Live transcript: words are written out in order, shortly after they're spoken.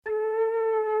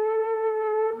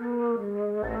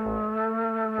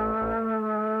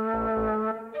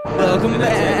Welcome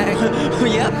back.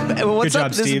 Yep. What's Good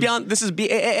up? job, This is Steve. Beyond. This is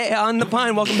on the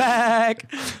Pine. Welcome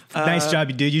back. Nice job,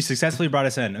 dude. You successfully brought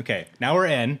us in. Okay, now we're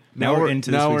in. Now we're into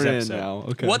this week's episode. Now.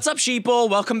 Okay. What's up, sheeple?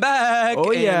 Welcome back.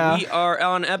 Oh, yeah. And we are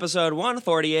on episode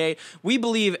 148. We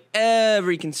believe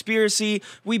every conspiracy.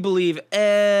 We believe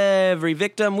every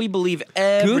victim. We believe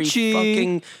every Gucci.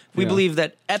 fucking. We Yeah. believe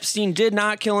that Epstein did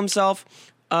not kill himself.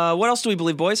 What else do we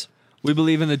believe, boys? We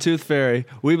believe in the Tooth Fairy.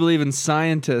 We believe in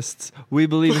scientists. We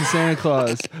believe in Santa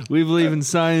Claus. We believe in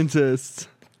scientists.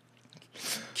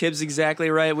 Kib's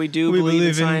exactly right. We do We believe in believe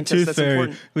in scientists. Tooth That's Fairy.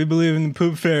 important. We believe in the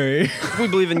Poop Fairy. We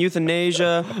believe in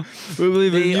euthanasia. We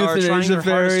believe in They are trying euthanasia their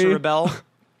hardest to fairy. rebel.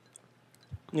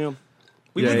 You know,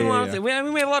 we Yeah, believe in a yeah, lot yeah. of things. We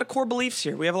have a lot of core beliefs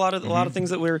here. We have a lot of things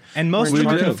that we're And most of we're them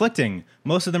are do. conflicting.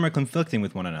 Most of them are conflicting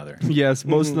with one another. Yes,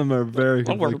 most of them are very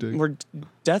well, conflicting. we're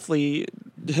deathly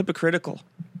hypocritical.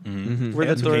 We're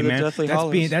That's the, okay, the man. deathly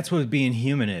hollows. That's what being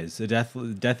human is. A Death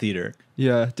Eater.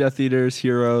 Yeah, Death Eaters,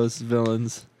 heroes,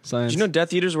 villains, science. Did you know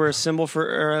Death Eaters were a symbol for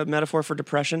or a metaphor for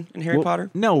depression in Harry Well,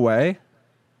 Potter? No way.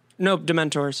 No,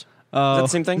 Dementors. Oh, that the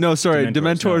same thing? No, sorry.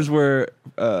 Dementors, Dementors were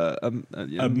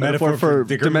A metaphor for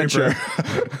the Grim dementia.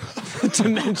 Reaper.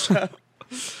 Dementia.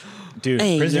 Dude,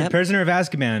 Hey, Prisoner, yep. Prisoner of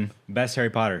Azkaban, best Harry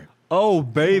Potter. Oh,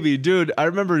 baby, dude. I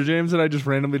remember James and I just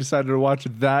randomly decided to watch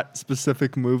that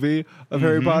specific movie of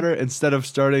Harry Potter instead of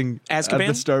starting at Azkaban?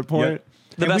 the start point. Yep.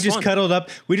 The And best we just one. cuddled up.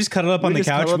 We just cuddled up on We the just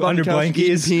couch cuddled up on under the couch,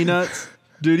 blankets. eating peanuts.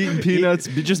 Dude, eating peanuts,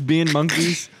 just being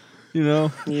monkeys, you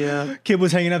know? Yeah. Kid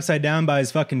was hanging upside down by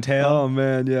his fucking tail. Oh,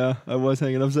 man, yeah. I was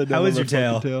hanging upside down. How was on your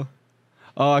my fucking tail?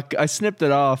 Oh, I snipped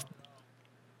it off.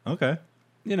 Okay.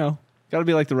 You know, gotta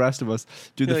be like the rest of us.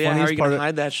 Dude, the Oh, yeah, how are funniest you part gonna of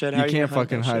hide that shit? How you are can't gonna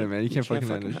fucking that hide shit? it, man. You can't fucking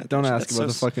hide it. Don't that ask shit. about the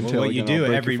That's so fucking Well, tail. what you again. I'll do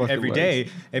break every your fucking every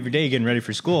legs. day, getting ready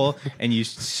for school, and you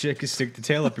stick the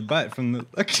tail up your butt from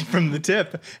the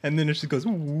tip, and then it just goes.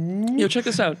 Woo. Yo, check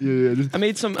this out. Yeah, just, I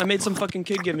made some fucking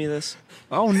kid give me this.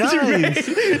 oh, nice.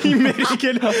 You made a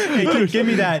kid. Hey, kid, give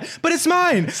me that. But it's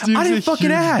mine. Steve's I a didn't fucking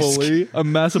huge ask. Bully, a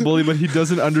massive bully, but he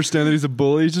doesn't understand that he's a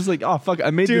bully. He's just like, oh fuck, I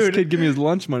made this Dude. kid give me his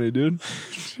lunch money, dude.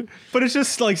 But it's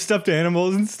just like stuffed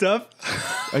animals and stuff.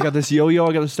 I got this yo-yo,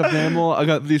 I got a stuffed animal, I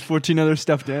got these 14 other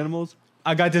stuffed animals.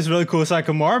 I got this really cool sack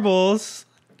of marbles.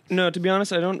 No, to be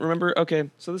honest, I don't remember. Okay,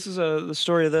 so this is the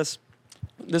story of this.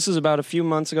 This is about a few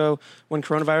months ago when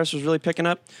coronavirus was really picking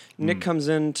up. Nick comes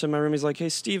into my room. He's like, "Hey,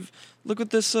 Steve, look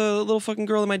what this little fucking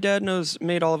girl that my dad knows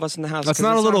made all of us in the house." That's 'Cause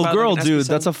not a it's little about, girl, like, an dude. SB7.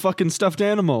 That's a fucking stuffed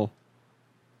animal.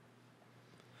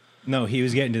 No, he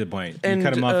was getting to the point. You And,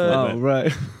 cut him off a little Oh, bit.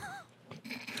 right.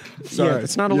 Yeah,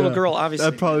 it's not a little Yeah. girl, obviously.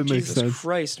 That probably makes Jesus sense.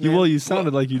 Christ, You, man. well, you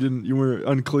sounded like you were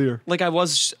unclear. like I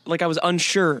was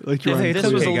unsure. Like you if were Hey, this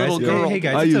it's was okay, a guys. little girl. Hey,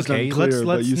 guys, I it's used okay. unclear, but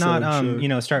Let's you not said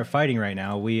sure. start fighting right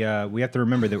now. We have to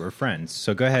remember that we're friends.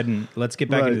 So go ahead and let's get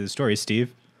back Right. into the story,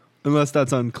 Steve. Unless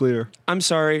that's unclear. I'm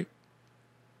sorry.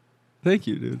 Thank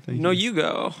you, dude. Thank No, you. you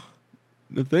go.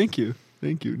 No, thank you.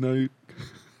 Thank you. No, you.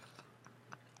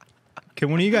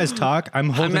 Can one of you guys talk? I'm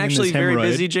holding I'm actually in this very hemorrhoid.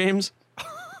 busy, James.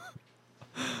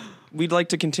 We'd like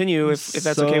to continue if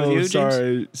that's okay with you, James.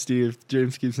 Sorry, Steve.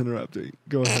 James keeps interrupting.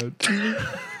 Go ahead.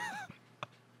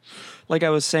 Like I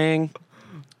was saying,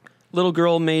 little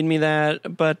girl made me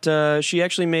that, but she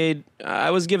actually made.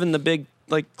 I was given the big,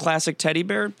 like, classic teddy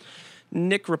bear.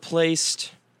 Nick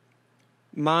replaced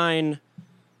my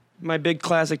big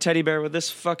classic teddy bear with this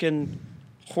fucking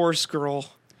horse girl.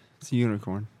 It's a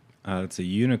unicorn. It's a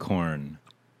unicorn.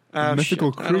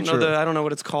 Mythical shit. I don't know creature. I don't know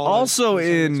what it's called. Also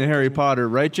It's- in Harry Potter,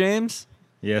 right, James?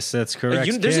 Yes, that's correct.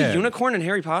 There's a kid. unicorn in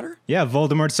Harry Potter? Yeah,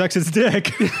 Voldemort sucks his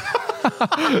dick.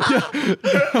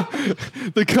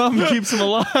 The cum keeps him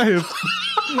alive.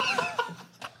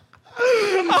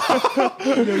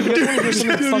 There's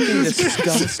something fucking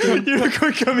disgusting.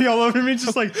 Unicorn coming all over me,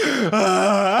 just like.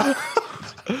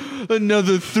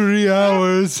 Another 3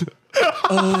 hours.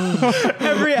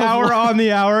 Every hour on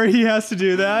the hour, he has to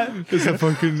do that. It's a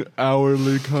fucking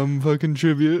hourly cum fucking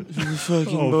tribute.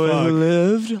 Fucking boy who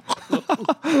lived.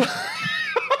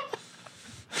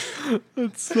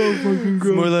 That's so fucking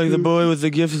gross. More like the boy with the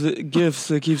gifts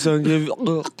that keeps on giving.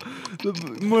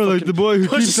 More like the boy who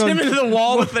Push keeps him on. into the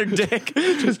wall with their dick.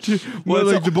 More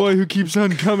like the boy who keeps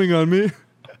on coming on me.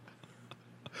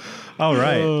 All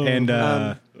right, Oh, and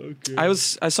Okay.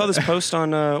 I saw this post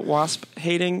on Wasp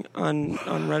hating on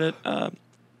Reddit,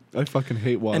 I fucking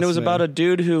hate wasps. and it was man. about a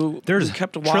dude who There's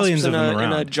kept wasps trillions in of them a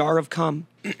around. jar of cum.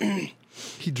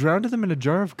 He drowned them in a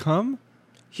jar of cum.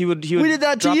 He would. We did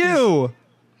that to drop these- you.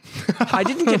 I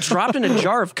didn't get dropped in a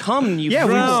jar of cum. You yeah,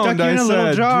 we fool. stuck you in a I little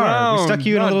said. jar. We Drowned, stuck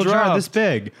you in a not little jar dropped. this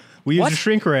big. We used What? a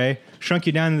shrink ray, shrunk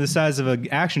you down to the size of an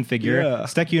action figure, Yeah.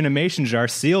 stuck you in a mason jar,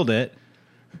 sealed it,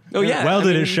 Oh yeah,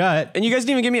 Welded it shut. And you guys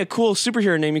didn't even give me a cool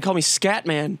superhero name. You call me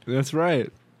Scatman. That's right.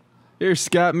 Here,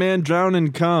 Scatman, drown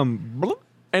and come. Bloop.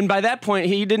 And by that point,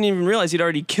 he didn't even realize he'd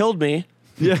already killed me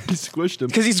Yeah, he squished him.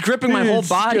 because he's gripping my whole Hey,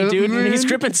 body, dude. And he's Scatman.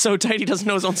 gripping so tight he doesn't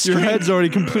know his own Your strength. head's already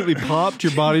completely popped.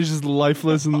 Your body's just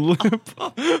lifeless and limp.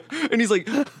 And he's like,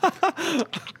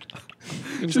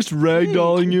 Just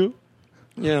ragdolling you.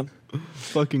 yeah.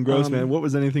 Fucking gross, man. What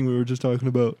was anything we were just talking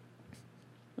about?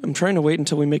 I'm trying to wait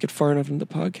until we make it far enough into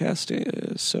the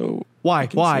podcast. So Why? I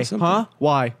can Why? say something. Huh?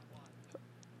 Why?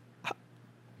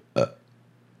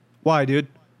 Why, dude?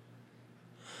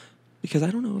 Because I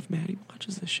don't know if Maddie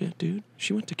watches this shit, dude.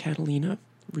 She went to Catalina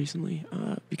recently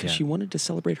because Yeah. she wanted to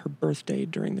celebrate her birthday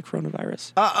during the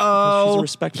coronavirus. Uh-oh. She's a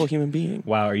respectful human being.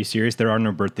 Wow, are you serious? There are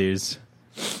no birthdays.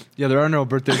 Yeah, there are no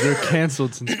birthdays. They're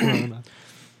canceled since Corona.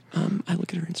 I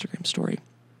look at her Instagram story,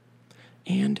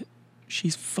 and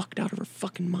she's fucked out of her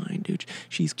fucking mind, dude.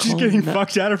 She's She's calling getting na-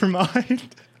 fucked out of her mind.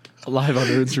 Live on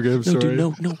her Instagram No, story.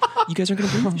 dude, no. You guys aren't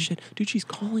gonna believe this shit, dude. She's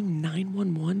calling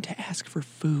 911 to ask for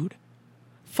food,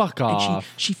 Fuck and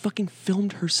off. she fucking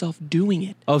filmed herself doing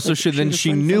it. Oh, so Like, then had a she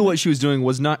friend knew film what it. she was doing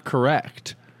was not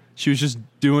correct. She was just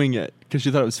doing it because she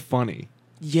thought it was funny.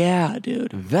 Yeah,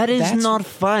 dude. That is That's- not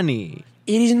funny.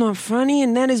 It is not funny,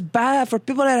 and that is bad for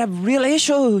people that have real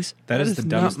issues. That is the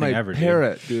dumbest not thing my ever, dude.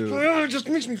 parrot, dude. It just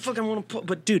makes me fucking want to put.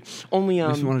 But dude, only I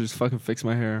just want to just fucking fix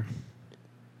my hair.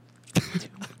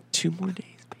 2 more days,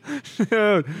 baby.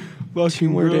 Dude, fucking 2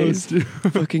 more gross, days. dude.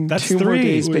 Fucking That's 2 more 3.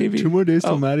 days, Wait, baby. 2 more days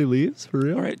till Oh. Maddie leaves? For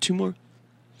real? All right, 2 more.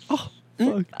 Fuck.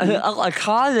 I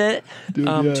caught it. Dude,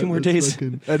 2 more that's days.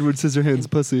 fucking Edward Scissorhands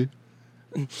pussy.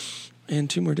 And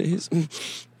 2 more days.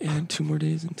 And 2 more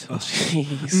days until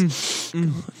she's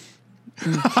gone.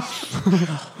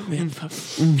 Oh, man, fuck.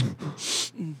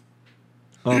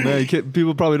 Oh man,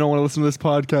 people probably don't want to listen to this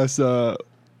podcast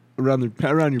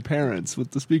around your parents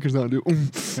with the speakers on. Dude.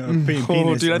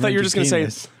 Oh, dude, I thought you were just going to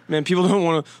say, man, people don't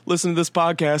want to listen to this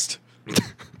podcast.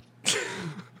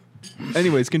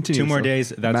 Anyways, continue. 2 more So, days.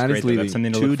 That's Matt is great. Though. leaving. That's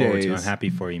something to 2 look forward to. days. I'm happy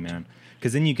for you, man.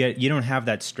 Because then you don't have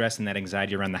that stress and that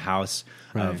anxiety around the house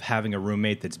Right. of having a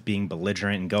roommate that's being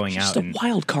belligerent and going Just out a and,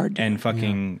 wild card, dude. and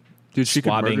fucking Dude, she could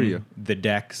murder swabbing you. the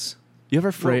decks. You ever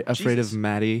afraid Whoa, of Jesus.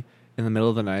 Maddie in the middle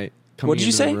of the night coming What'd you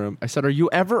into say? the room? I said, are you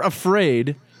ever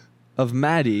afraid of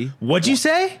Maddie What'd you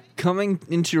say? coming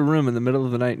into your room in the middle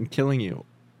of the night and killing you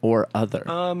or other?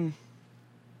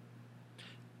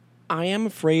 I am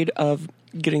afraid of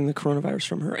getting the coronavirus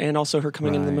from her, and also her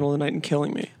coming in the Right. middle of the night and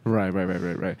killing me. Right.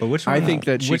 But which one? I think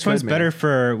that she which one's could, better man.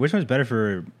 for which one's better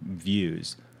for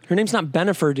views? Her name's not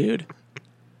Benifer, dude.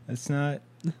 That's not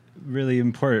really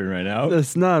important right now.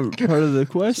 That's not part of the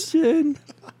question.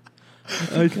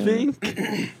 I think.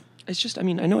 It's just, I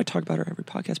mean, I know I talk about her every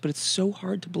podcast, but it's so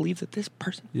hard to believe that this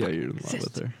person. Yeah, you're in love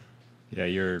with her. Yeah,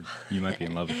 you might be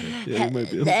in love with her. Yeah, you might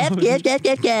be in love with her.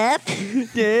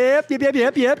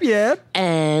 Yep.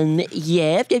 And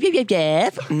yep.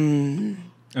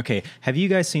 Okay, have you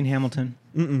guys seen Hamilton?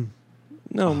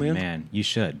 No, Oh, man. man, you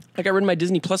should. I got rid of my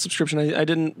Disney Plus subscription. I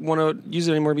didn't want to use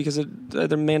it anymore because the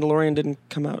Mandalorian didn't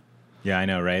come out. Yeah, I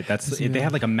know, right? They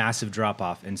had like a massive drop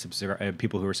off in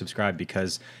people who were subscribed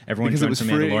because everyone Because it joined was for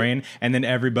free. Mandalorian, and then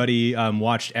everybody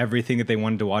watched everything that they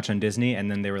wanted to watch on Disney, and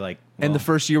then they were like, And well, the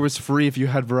first year was free if you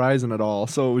had Verizon at all.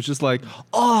 So it was just like,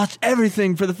 oh, it's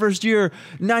everything for the first year,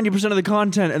 90% of the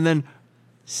content, and then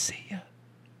see ya.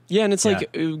 Yeah, and it's like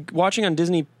watching on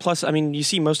Disney Plus. I mean, you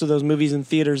see most of those movies in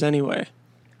theaters anyway.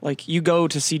 Like, you go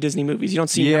to see Disney movies. You don't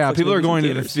see Yeah, Netflix people are movies in going to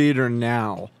the theaters. theater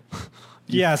now.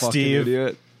 yeah, Fucking Steve.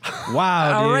 idiot.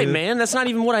 Wow, All dude. right, man. That's not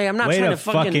even what I'm not Way trying to to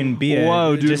fucking. be a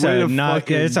Whoa, dude, just way a to not.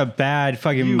 fucking- It's a bad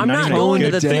fucking. I'm not even a going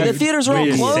to good the deaf theater. The theaters are all way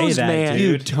to say closed, that, man. dude.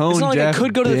 You It's tone not like I deaf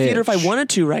could go to the theater if I bitch. wanted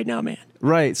to right now, man.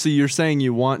 Right, so you're saying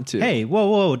you want to. Hey,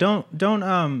 whoa, don't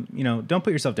don't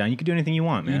put yourself down. You can do anything you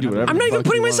want, man. do whatever. I'm not even fuck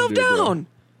putting you wanna myself do, bro. down.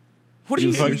 What do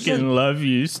you fucking love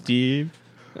you, Steve.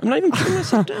 I'm not even putting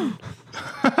myself down.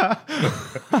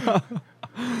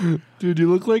 Dude,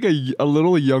 you look like a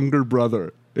little younger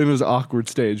brother in his awkward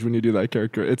stage when you do that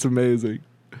character. It's amazing.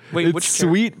 Wait, It's which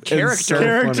sweet and character? so funny.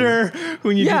 Character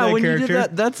when you do that when character. you did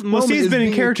that, that's well, moment Steve's is been in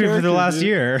being a character for the last dude.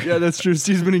 year. Yeah, that's true.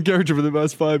 Steve's been in character for the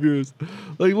past 5 years.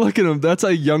 Like, look at him. That's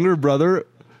a younger brother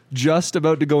just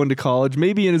about to go into college,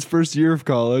 maybe in his first year of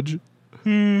college,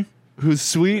 who's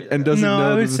sweet and doesn't know. No, I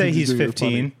that would the say things he's doing are 15.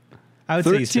 funny. I would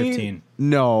say he's 15.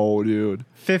 No, dude.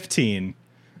 15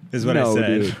 is what no, I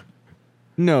said. Dude.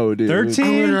 No, dude.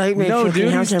 13? No,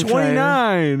 dude, he's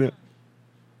 29.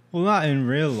 Well, not in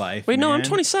real life. Wait, no, I'm man.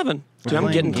 27. Dude, I'm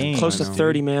playing getting games. close to I know.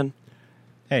 30, man.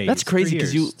 Hey, That's it's 3 crazy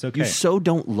because years. It's okay. you so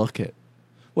don't look it.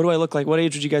 What do I look like? What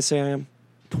age would you guys say I am?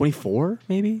 24,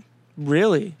 maybe?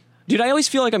 Really? Dude, I always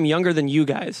feel like I'm younger than you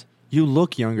guys. You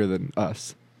look younger than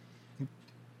us.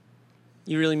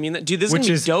 You really mean that? Dude, this is Which going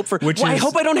to is- be dope for... which Well, I is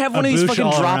hope I don't have one a of these boosh fucking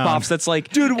all drop-offs around. that's like...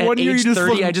 Dude, at one year you age just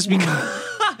 30, look- I just become...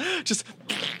 just...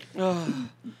 and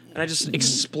I just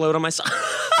explode on myself.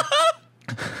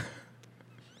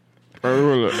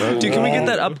 Dude, can we get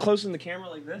that up close in the camera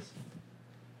like this?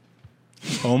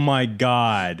 Oh my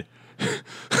god.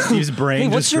 Steve's brain Hey,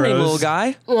 what's just your name, grows. little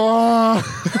guy?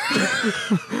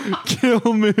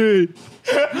 Kill me.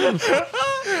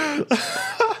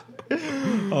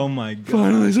 Oh my god.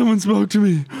 Finally, someone spoke to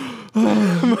me.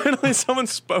 Finally, someone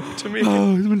spoke to me.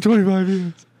 Oh, it's been 25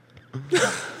 years.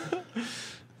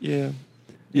 Yeah.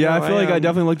 Yeah, No, I feel like I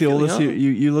definitely look the feel oldest. young.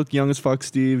 You look young as fuck,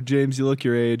 Steve. James, you look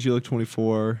your age. You look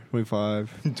 24, 25.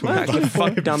 Fuck,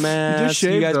 dumbass. You just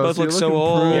shaved, you guys though, both so look you're so looking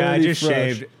old. Yeah, I Pretty just fresh.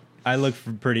 shaved. I look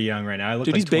pretty young right now. I look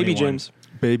Dude, like he's baby 21. James.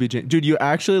 Baby James. Dude, you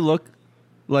actually look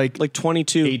like Like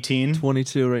 22. 18.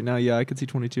 22 right now. Yeah, I could see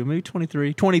 22. Maybe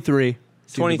 23. 23.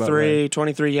 Seems about 23, right.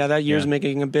 23. Yeah, that year's Yeah.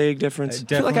 making a big difference. I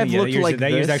feel like I've looked like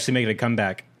that year's this. actually making a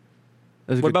comeback.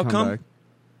 That's a What good about cum? comeback.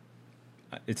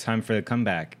 It's time for the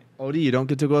comeback. Odie, you don't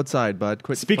get to go outside, bud.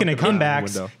 Quit Speaking of fucking around the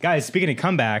comebacks, window. guys, speaking of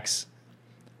comebacks,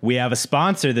 we have a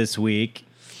sponsor this week.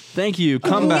 Thank you.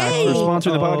 Comeback for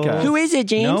sponsoring the podcast. Who is it,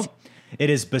 James? Nope. It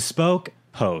is Bespoke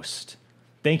Post.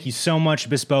 Thank you so much,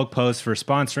 Bespoke Post, for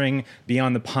sponsoring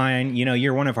Beyond the Pine. You know,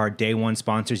 you're one of our day one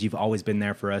sponsors. You've always been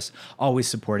there for us, always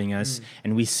supporting us,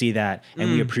 and we see that,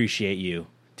 and we appreciate you.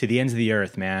 To the ends of the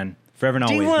earth, man. Forever and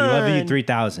always. We love you, D1.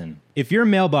 3000. If your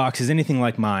mailbox is anything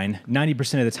like mine,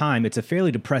 90% of the time, it's a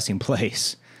fairly depressing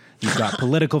place. You've got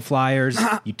political flyers,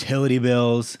 utility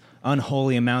bills,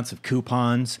 unholy amounts of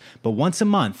coupons, but once a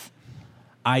month,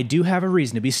 I do have a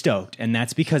reason to be stoked, and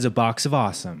that's because of Box of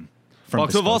Awesome. From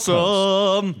Box of Bespoke Post.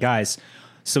 Awesome. Guys,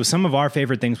 so some of our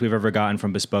favorite things we've ever gotten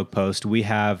from Bespoke Post, we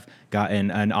have gotten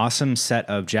an awesome set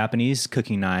of Japanese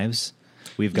cooking knives.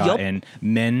 We've gotten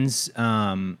men's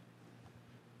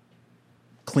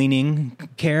cleaning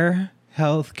care,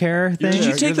 health care thing. Did you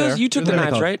You're take those? there. You took the What are they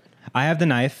knives, called? right? I have the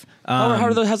knife.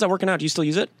 How's that working out? Do you still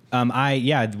use it?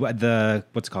 The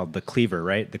what's it called, the cleaver,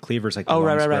 right? The cleaver's like the Oh, long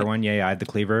right. square one. Yeah, I have the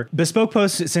cleaver. Bespoke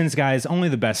Post sends guys only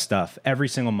the best stuff every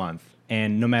single month.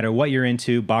 And no matter what you're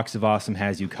into, Box of Awesome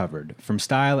has you covered. From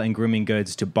style and grooming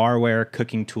goods to barware,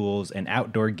 cooking tools, and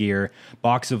outdoor gear,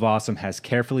 Box of Awesome has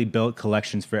carefully built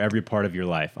collections for every part of your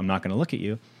life. I'm not going to look at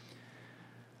you.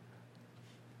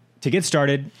 To get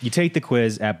started, you take the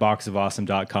quiz at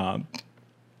boxofawesome.com.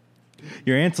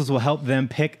 Your answers will help them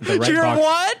pick the right You're box.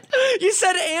 what? You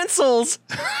said Ansels.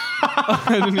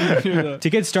 To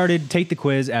get started, take the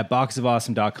quiz at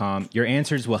boxofawesome.com. Your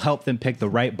answers will help them pick the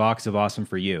right Box of Awesome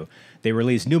for you. They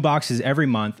release new boxes every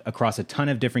month across a ton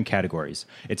of different categories.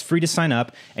 It's free to sign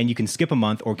up, and you can skip a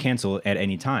month or cancel at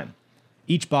any time.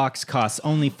 Each box costs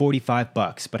only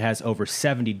 $45, but has over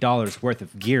 $70 worth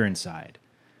of gear inside.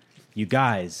 You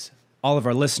guys, all of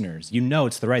our listeners, you know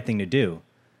it's the right thing to do.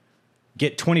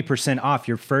 Get 20% off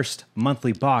your first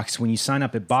monthly box when you sign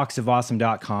up at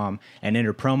boxofawesome.com and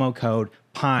enter promo code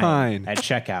PINE at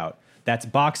checkout. That's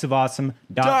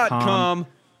boxofawesome.com.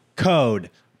 Code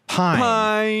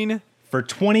PINE for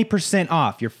 20%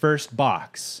 off your first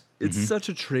box. It's such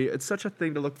a treat. It's such a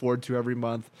thing to look forward to every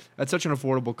month at such an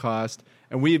affordable cost.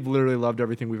 And we've literally loved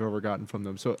everything we've ever gotten from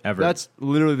them. So that's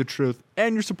literally the truth.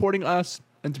 And you're supporting us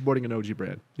and supporting an OG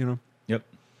brand, you know? Yep.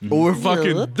 But we're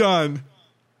fucking done.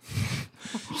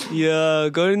 Yeah,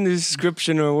 go in the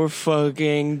description or we're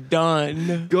fucking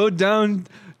done. Go down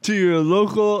to your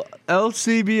local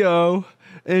LCBO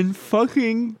and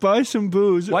fucking buy some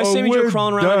booze. Why is or Sammy Joe we're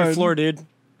crawling around on your done. floor, dude?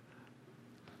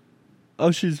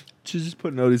 Oh, she's just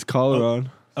putting Odie's collar on.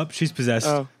 Oh, she's possessed.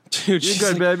 Oh, dude, You're she's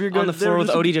good, like babe. You're good. on the floor with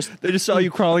Odie. Just They just saw you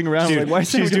crawling around. Dude, like, why is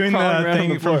she's Sammy doing crawling the around thing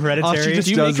on the from floor? Hereditary. Oh, she just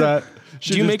Do you does make her- that.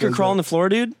 She do you just make her does crawl that. on the floor,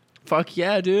 dude? Fuck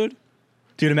yeah, dude.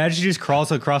 Dude, imagine she just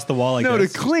crawls across the wall like No,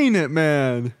 this. to clean it,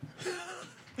 man.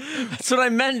 That's what I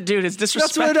meant, dude. It's That's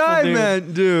disrespectful. what I dude.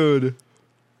 meant, dude.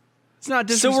 It's not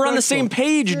So disrespectful. we're on the same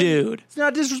page, dude. It's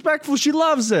not disrespectful. She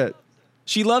loves it.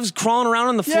 She loves crawling around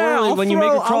on the floor Yeah, I'll when you make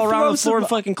her throw- crawl I'll around on throw the floor some- and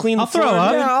fucking clean I'll the floor. throw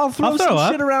up. dude. Yeah, I'll throw some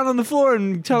up. shit around on the floor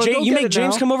and tell her, Jay, go you get make it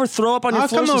James now. come over, throw up on your I'll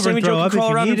floor, come so over Sammy and Joe throw can up crawl if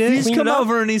you around and need it. He's clean come it up.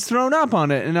 over and he's thrown up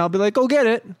on it, and I'll be like, go get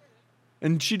it.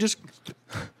 And she just,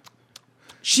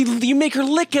 You make her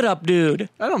lick it up, dude.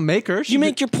 I don't make her. She You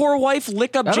make your poor wife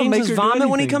lick up I don't make James's her do vomit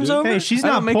when he anything, comes dude. over? Hey, she's I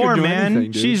don't not make her poor, do man.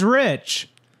 anything, dude. She's rich.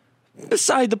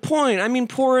 Beside the point. I mean,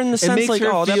 poor in the it sense makes like,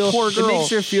 her oh, feel, that poor girl. It makes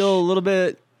her feel a little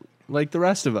bit like the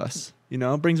rest of us. You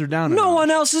know, it brings her down. a No notch.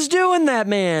 one else is doing that,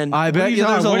 man. I bet you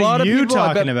there's a what lot are of you people. I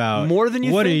bet talking about? more than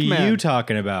you what think, are man. you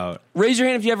talking about? Raise your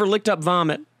hand if you ever licked up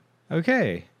vomit.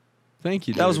 Okay. Thank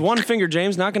you. That was one finger,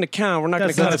 James. Not going to count. We're not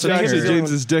going to count. That's actually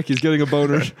James's dick. He's getting a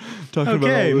boner. Talking about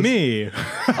all this. Me.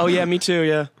 Oh yeah, me too.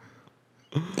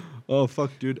 Yeah. Oh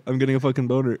fuck, dude! I'm getting a fucking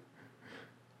boner.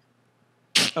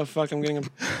 Oh fuck, I'm getting a.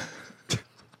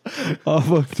 Oh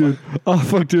fuck, dude! Oh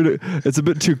fuck, dude! It's a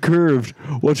bit too curved.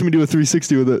 Watch me do a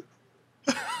 360 with it.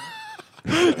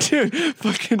 Dude,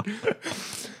 fucking.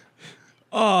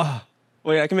 Oh,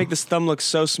 wait! I can make this thumb look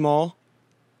so small.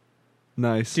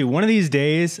 Nice, dude. One of these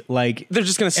days, like they're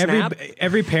just gonna snap.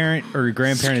 Every parent or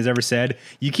grandparent has ever said,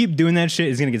 you keep doing that shit,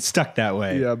 it's gonna get stuck that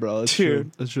way. Yeah, bro. That's true.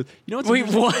 That's true. You know what's Wait,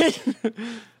 what?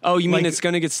 Oh, you mean it's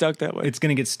gonna get stuck that way? It's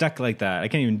gonna get stuck like that. I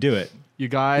can't even do it. You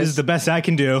guys, this is the best I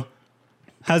can do.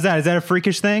 How's that? Is that a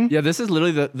freakish thing? Yeah, this is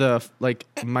literally the like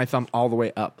my thumb all the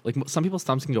way up. Like some people's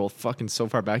thumbs can go fucking so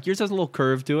far back. Yours has a little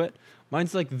curve to it.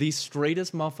 Mine's like the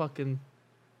straightest motherfucking.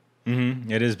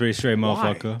 Mm-hmm. It is pretty straight,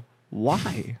 motherfucker.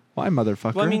 Why,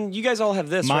 motherfucker? Well, I mean, you guys all have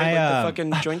this, right? Like the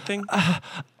fucking joint thing.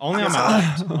 Only on my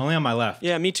left. Only on my left.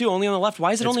 Yeah, me too. Only on the left.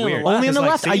 Why is it only weird. on the left? Only on the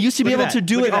left. See, I used to be able to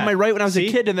do it on that. my right when I was See?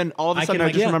 a kid, and then all of a sudden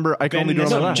I just remember I can only do it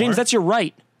on my No, left. James, that's your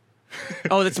right.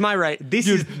 Oh, that's my right. This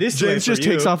Dude, is this James way just for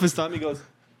takes you. off his thumb. He goes,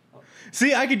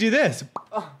 See, I could do this.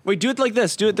 Wait, do it like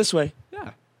this. Do it this way.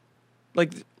 yeah.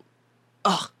 Like,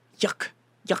 ugh, yuck.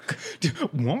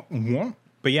 Womp, womp.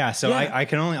 But yeah, so Yeah.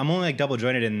 I'm only like double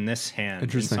jointed in this hand in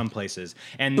Interesting. some places.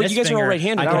 And But this you guys are all finger,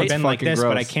 right-handed, I can right? bend like Fucking this,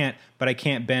 gross. but I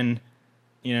can't bend.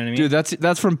 You know what I mean? Dude,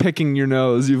 that's from picking your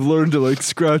nose. You've learned to like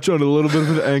scratch on a little bit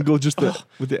of an angle just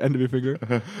with the end of your finger.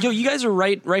 Yo, you guys are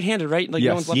right-handed, right? Like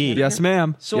no one's left-handed. Yes, here?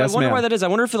 ma'am. So yes, I wonder ma'am. why that is. I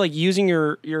wonder if like using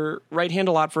your right hand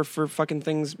a lot for fucking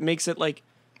things makes it like.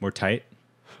 More tight.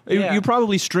 Yeah. You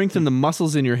probably strengthen the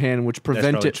muscles in your hand, which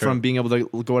prevent probably it true. from being able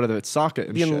to go out of its socket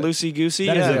and Being shit. loosey goosey.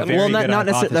 That is Yeah. a very Well, good not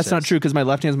necessarily. That's not hypothesis. true because my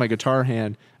left hand is my guitar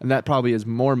hand, and that probably is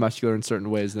more muscular in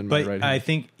certain ways than my But right I hand.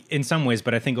 think in some ways,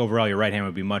 but I think overall your right hand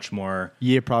would be much more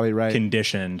You're probably right.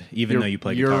 conditioned, even though you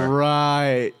play You're guitar.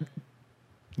 right.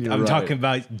 You're I'm right. talking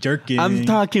about jerking. I'm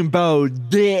talking about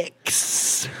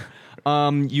dicks.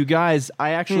 You guys,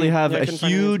 I actually have yeah, I a couldn't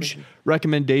find any huge information.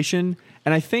 recommendation,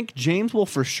 and I think James will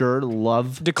for sure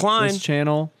love Decline. this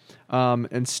channel,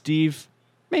 and Steve,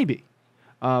 maybe.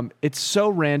 It's so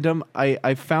random.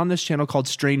 I found this channel called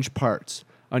Strange Parts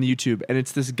on YouTube, and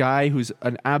it's this guy who's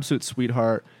an absolute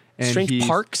sweetheart. And Strange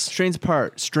Parts? Strange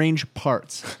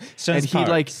Parts. Strange And he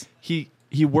like Parts.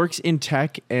 he works in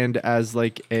tech and as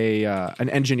like a an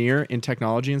engineer in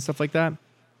technology and stuff like that.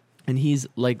 And he's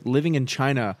like living in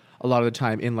China a lot of the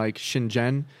time in like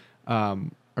Shenzhen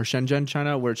or Shenzhen,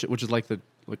 China, which is like the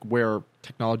where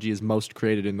technology is most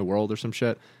created in the world or some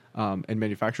shit and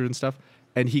manufactured and stuff.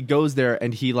 And he goes there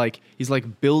and he's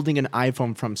like building an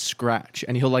iPhone from scratch,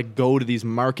 and he'll like go to these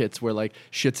markets where like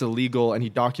shit's illegal, and he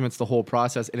documents the whole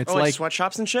process. And it's Oh, like like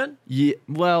sweatshops and shit. yeah,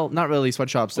 well, not really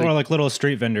sweatshops. or like little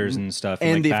street vendors and stuff,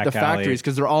 and like the back alley. factories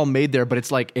because they're all made there, but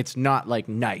it's not like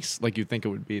nice like you think it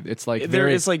would be. It's like There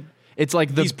is like it's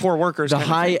like these poor workers the kind of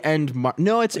high thing. end.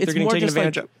 No, it's Like they're it's getting more taken just like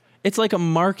advantage of. it's like a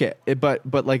market,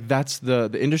 but like that's the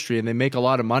industry, and they make a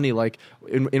lot of money. Like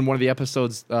in one of the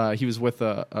episodes, he was with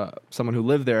someone who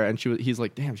lived there, and he's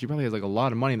like, damn, she probably has like a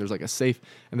lot of money. And there's like a safe,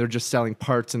 and they're just selling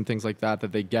parts and things like that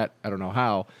they get. I don't know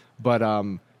how, but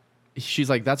she's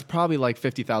like, that's probably like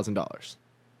 $50,000.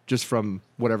 Just from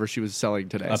whatever she was selling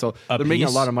today, so a they're making a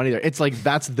piece? lot of money there. It's like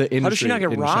that's the industry. How does she not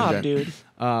get in robbed, Shenzhen. dude?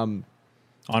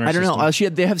 Honor I don't know.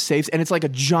 system. They have safes, and it's like a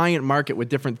giant market with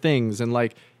different things, and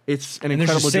like it's an And there's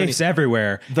incredible just safes journey.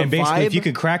 everywhere. The and basically, if vibe- you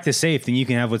could crack the safe, then you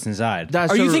can have what's inside.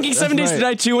 That's Are you so- thinking that's 7 Days right. to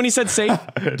Die 2 when he said safe?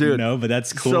 Dude? No, but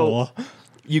that's cool. So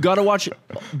you got to watch.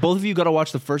 Both of you got to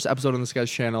watch the first episode on this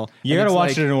guy's channel. You and got to it's watch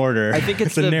like- it in order. I think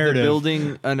it's the the narrative.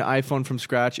 building an iPhone from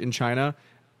scratch in China,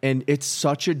 and it's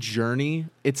such a journey.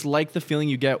 It's like the feeling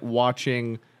you get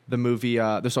watching the movie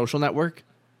The Social Network.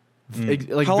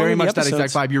 Like How long very are the much that exact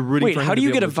episodes? vibe. You're rooting Wait, for him how to do be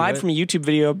you get a able to do vibe it. from a YouTube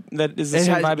video that is the It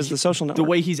same has- vibe as the social network? The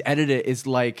way he's edited it is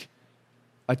like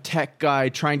a tech guy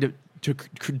trying to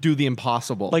do the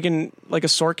impossible. like in like a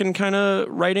Sorkin kind of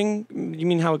writing. You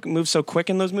mean how it moves so quick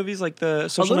in those movies, like the a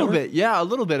social little network? bit, yeah, a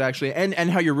little bit actually, and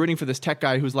how you're rooting for this tech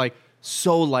guy who's like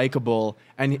so likable,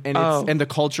 and Oh. and the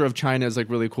culture of China is like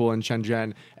really cool in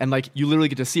Shenzhen, and like you literally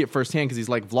get to see it firsthand because he's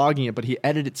like vlogging it, but he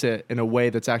edits it in a way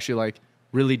that's actually like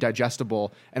really digestible,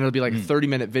 and it'll be like a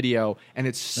 30-minute video, and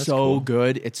it's so cool.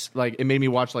 good. It's like it made me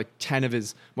watch like 10 of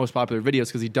his most popular videos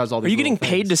because he does all Are these. you getting little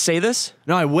paid things. to say this?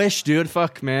 No, I wish, dude.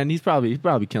 Fuck, man. He's probably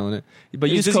killing it. But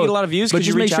Does he get a lot of views But 'cause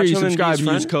you just make reach sure out you to him and be subscribe his and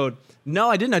use friend? code. No,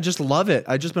 I didn't. I just love it.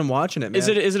 I just been watching it. Man. Is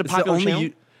it a It's the popular only channel?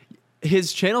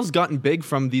 his channel's gotten big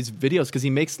from these videos because he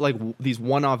makes like these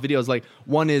one-off videos. Like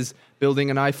one is building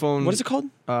an iPhone. What is it called?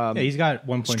 Yeah, he's got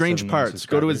 1.7 Strange million Parts.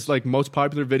 Go to his subscribers. like most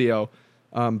popular video,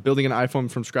 building an iPhone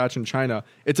from scratch in China.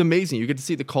 It's amazing. You get to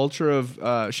see the culture of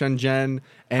Shenzhen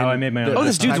and How I made my own Oh,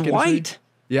 this tech dude's industry. white.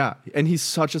 Yeah, and he's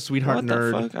such a sweetheart What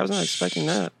nerd. the fuck? I was not expecting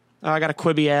that. Oh, I got a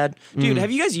Quibi ad. Dude,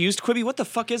 have you guys used Quibi? What the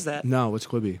fuck is that? No, it's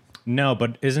Quibi. No,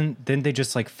 but didn't they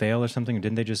just like fail or something? Or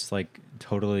didn't they just like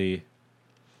totally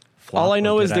flop? All I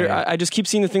know Or is did I just keep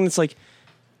seeing the thing that's like,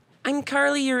 I'm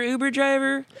Carly, your Uber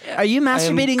driver. Are you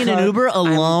masturbating in an Uber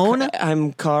alone?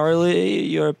 I'm Carly,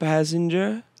 your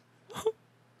passenger.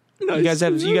 You guys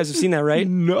have seen that, right?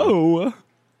 No.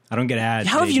 I don't get ads.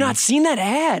 How have you Jason. not seen that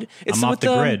ad? I'm off with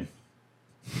the grid.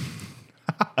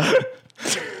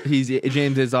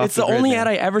 James is off. It's the grid only now. ad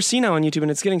I ever see now on YouTube,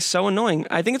 and it's getting so annoying.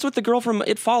 I think it's with the girl from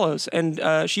It Follows, and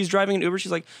she's driving an Uber.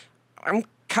 She's like, "I'm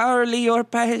Carly, your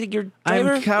driver."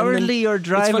 I'm Carly, your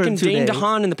driver It's fucking Dane today.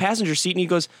 DeHaan in the passenger seat, and he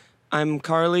goes, "I'm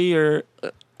Carly, your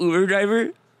Uber driver."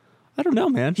 I don't know,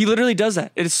 man. He literally does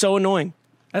that. It is so annoying.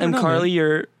 don't I'm know, Carly,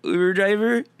 your Uber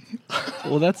driver.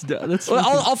 Well, that's. Well,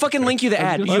 I'll fucking link you the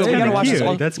ad. That's You kinda gotta watch cute. this.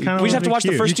 All- That's kinda we just have to really watch the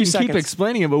cute. first You 2 can seconds. keep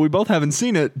explaining it, but we both haven't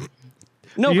seen it.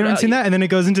 No, You but, haven't seen that? And then it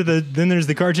goes into then there's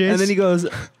the car chase. And then he goes,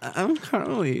 "I'm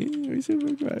Carly,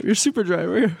 your super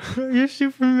driver. You're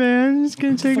Superman. Just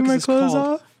gonna take fuck my is this clothes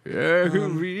called? off. Yeah,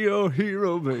 could be your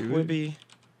hero, baby. Would be.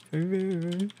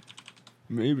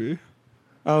 Maybe.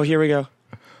 Oh, here we go.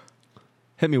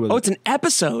 Hit me with Oh, it. it's an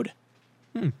episode.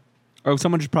 Oh,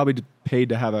 someone just probably paid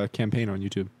to have a campaign on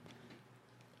YouTube.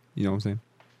 You know what I'm saying?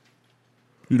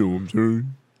 You know what I'm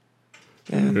saying?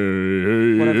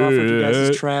 Yeah. What I've offered you guys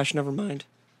is trash. Never mind.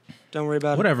 Don't worry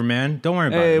about it. Whatever, man. Don't worry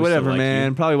about it. Hey, We still whatever, like man.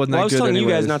 You. Probably wasn't Well, I that was good telling you guys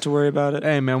anyways. not to worry about it.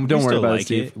 Hey, man, We don't worry still about like it,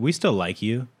 Steve. you. We still like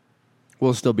you,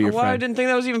 We'll still be your Well, I friend. didn't think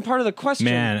that was even part of the question.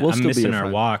 man. We'll I'm still be missing your our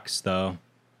friend. walks though.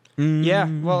 Yeah.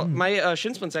 Well, my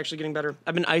shin splint's actually getting better.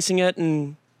 I've been icing it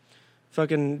and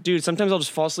fucking dude. Sometimes I'll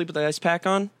just fall asleep with the ice pack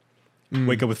on.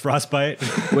 Wake up with frostbite.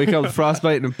 Wake up with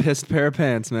frostbite and a pissed pair of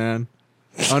pants, man.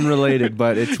 Unrelated,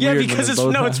 but it's Yeah, weird because when it's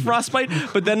both no, it's happen. frostbite,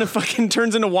 but then it fucking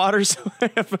turns into water, so I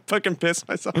have to fucking piss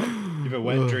myself. You have a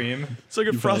wet dream. It's like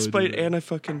a probably frostbite, do that. and I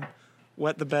fucking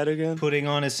wet the bed again. Putting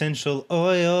on essential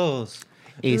oils.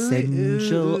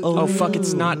 Essential Oh fuck!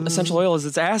 It's not essential oils;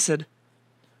 it's acid.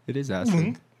 It is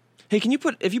acid. Hey, can you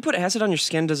if you put acid on your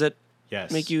skin, does it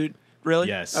Yes. make you really?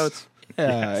 Yes. Oh, it's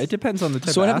Yeah, it depends on the type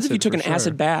so. of What happens if you acid, took for an sure.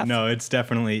 acid bath? No, it's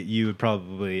definitely you would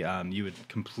probably you would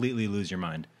completely lose your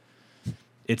mind.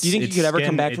 It's. Do you think you it's could ever come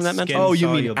skin- back from it's that mental? skin Oh, you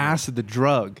mean soluble. acid, the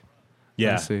drug? I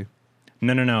Yeah. see.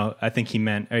 No. I think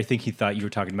he thought you were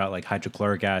talking about like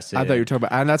hydrochloric acid. I thought you were talking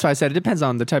about, and that's why I said it depends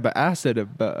on the type of acid,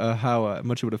 how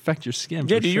much it would affect your skin.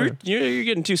 Yeah, for dude, sure. you're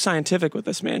getting too scientific with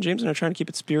this, man. James and I are trying to keep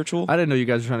it spiritual. I didn't know you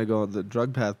guys were trying to go on the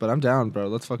drug path, but I'm down, bro.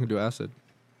 Let's fucking do acid.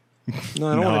 No,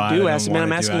 I don't No, want I to do don't acid, man. I'm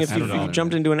wanna do asking if acid you at all.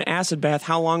 jumped into an acid bath,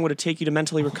 how long would it take you to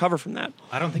mentally recover from that?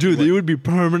 I don't think. Dude, you you would. would be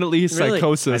permanently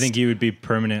psychosis. I think you would be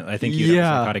permanent. I think you'd have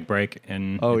Yeah. a psychotic break,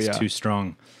 and Oh, it's yeah. too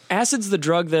strong. Acid's the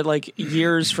drug that, like,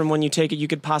 years from when you take it, you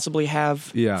could possibly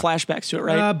have Yeah. flashbacks to it,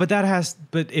 right?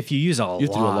 But if you use a have to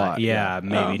do a lot, yeah, yeah.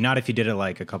 maybe Oh. not if you did it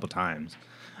like a couple times.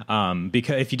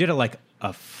 Because if you did it like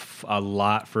a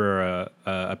lot for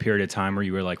a period of time where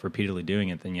you were like repeatedly doing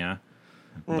it, then yeah.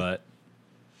 But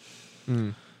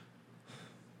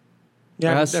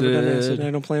Yeah, I've never done Acid. acid. And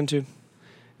I don't plan to.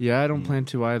 Yeah, I don't plan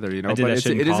to either. You know, I did but that it's,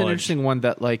 shit in it is an college. interesting one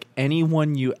that like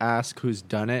anyone you ask who's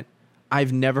done it,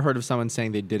 I've never heard of someone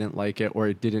saying they didn't like it or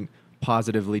it didn't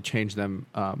positively change them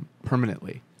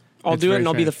permanently. I'll It's do it, very and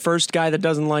I'll be the strange. first guy that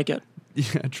doesn't like it.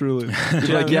 Yeah, truly. Do you like,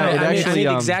 know what yeah, I it mean? I actually need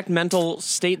the exact mental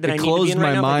state that it I need to be closed in right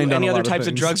my now. If I mind do on any a other lot of types of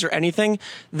things. drugs or anything,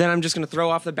 then I'm just going to throw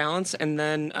off the balance and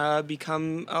then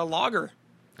become a logger.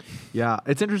 Yeah,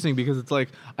 it's interesting because it's like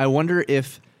I wonder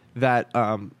if that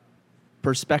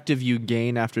perspective you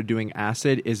gain after doing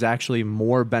acid is actually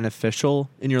more beneficial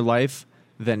in your life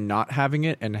than not having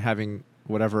it and having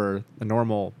whatever the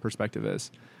normal perspective is.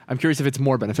 I'm curious if it's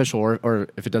more beneficial or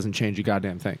if it doesn't change a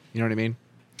goddamn thing. You know what I mean?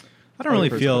 I don't really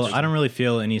Other feel perspectives. I don't really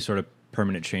feel any sort of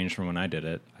permanent change from when I did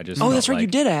it. I just Oh, felt that's right. You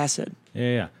like- did acid.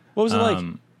 Yeah. What was it like?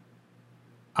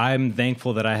 I'm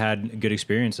thankful that I had good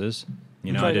experices.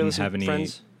 You know, I Probably didn't with some have any.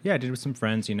 friends? Yeah, I did with some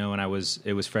friends. You know, and it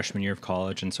was freshman year of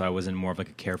college, and so I was in more of like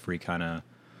a carefree kind of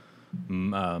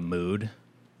mood.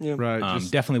 Yeah. Right.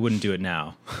 Definitely wouldn't do it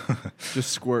now.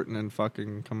 just squirting and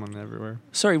fucking coming everywhere.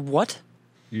 Sorry, what?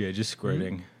 Yeah, just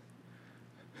squirting,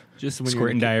 Just when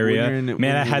squirting you're in- diarrhea. when you're in- Man,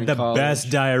 when I you're had in the college. best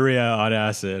diarrhea on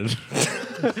acid.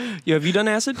 Yeah, have you done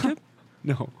acid, Kip?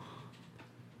 No.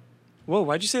 Whoa,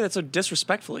 why'd you say that so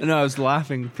disrespectfully? No, I was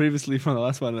laughing previously from the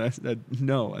last one, and I said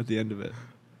no at the end of it.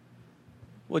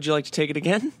 Would you like to take it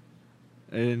again?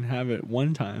 I didn't have it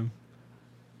one time.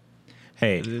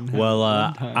 Hey, didn't have well,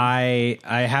 one time. I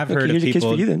have Okay, heard of here's a kiss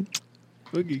people. for you then.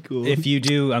 Okay, cool. If you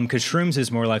do, because shrooms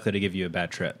is more likely to give you a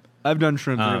bad trip. I've done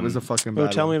shrimp, and it was a fucking bad Oh,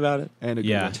 tell one. me about it. And a good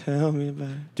Yeah. one. Tell me about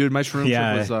it. Dude, my shroom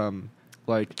Yeah. trip was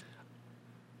like,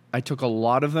 I took a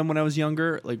lot of them when I was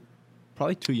younger, like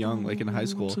probably too young, like in high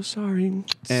school. I'm so sorry.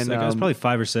 And Like, I was probably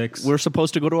 5 or 6. we're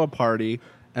supposed to go to a party,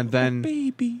 and then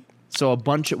Baby. so a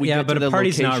bunch of we yeah, get but to the a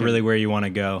party's not location. really where you want to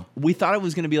go. We thought it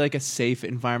was going to be like a safe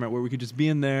environment where we could just be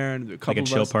in there and a couple Like a of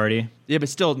chill us. party. Yeah, but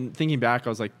still, thinking back, I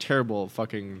was like terrible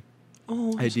fucking Oh,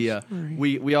 I'm so idea.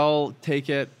 sorry. We all take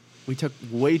it. We took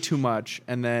way too much,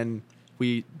 and then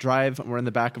we drive. And we're in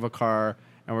the back of a car,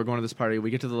 and we're going to this party.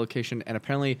 We get to the location, and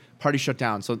apparently, party shut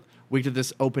down. So we get to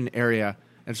this open area,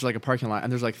 and it's like a parking lot,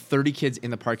 and there's like 30 kids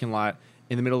in the parking lot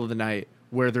in the middle of the night,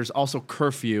 where there's also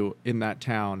curfew in that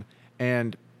town,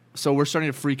 and so we're starting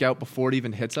to freak out before it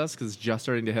even hits us because it's just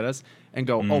starting to hit us, and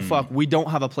go, oh fuck, we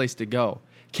don't have a place to go.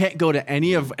 Can't go to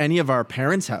any of our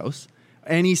parents' house.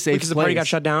 Any safe Because the party got place.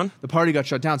 shut down? The party got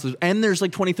shut down. So, and there's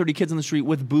like 20, 30 kids on the street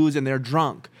with booze and they're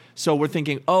drunk. So we're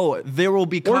thinking, oh, there will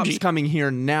be cops Orgy. coming here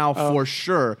now for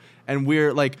sure. And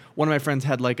we're like, one of my friends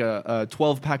had like a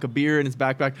 12-pack of beer in his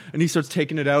backpack, and he starts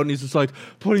taking it out, and he's just like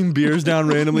putting beers down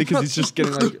randomly because he's just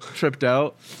getting like tripped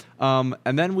out.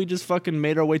 And then we just fucking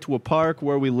made our way to a park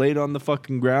where we laid on the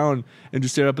fucking ground and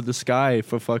just stared up at the sky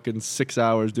for fucking 6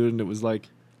 hours, dude. And it was like,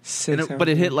 but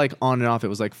it hit like on and off. It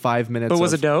was like 5 minutes. But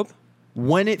was it dope?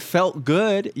 When it felt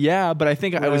good, yeah, but I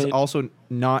think I was Right. also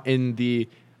not in the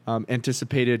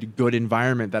anticipated good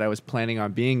environment that I was planning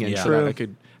on being in, Yeah. so that True. I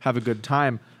could have a good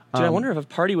time. Dude, I wonder if a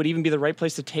party would even be the right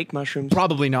place to take mushrooms.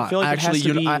 Probably not. I feel like Actually, it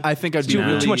has to be I think I'd be too,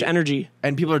 really too much energy.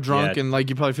 and people are drunk, Yeah. and like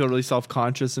you probably feel really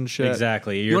self-conscious and shit.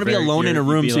 Exactly. You want to be alone in a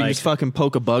room, so you like, just fucking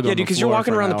poke a bug. Yeah, on dude, the because you're floor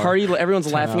walking for around an the hour. party,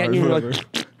 everyone's laughing at you, and you're hours,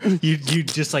 like, you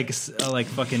just like like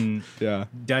fucking Yeah.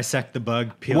 dissect the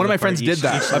bug. Peel One of my apart friends did each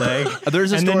that. leg,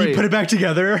 There's a and then story. you put it back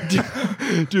together.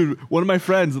 Dude, one of my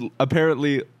friends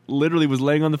apparently literally was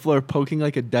laying on the floor poking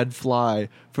like a dead fly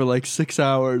for like 6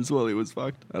 hours while he was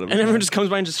fucked out of and everyone just comes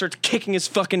by and just starts kicking his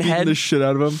fucking beating head. the shit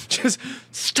out of him. Just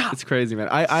stop. It's crazy, man.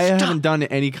 I haven't done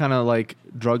any kind of like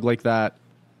drug like that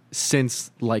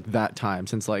since like that time,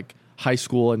 since like high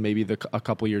school and maybe a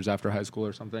couple years after high school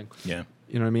or something. Yeah.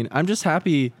 You know what I mean? I'm just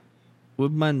happy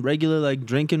with my regular like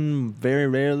drinking very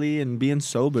rarely and being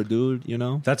sober, dude. You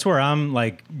know? That's where I'm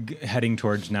like heading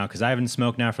towards now because I haven't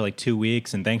smoked now for like 2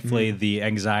 weeks, and thankfully the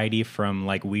anxiety from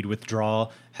like weed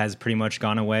withdrawal has pretty much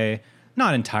gone away.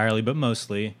 Not entirely, but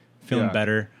mostly. Feeling Yeah.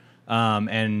 better,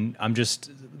 and I'm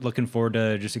just looking forward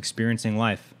to just experiencing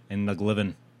life and like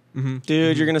living.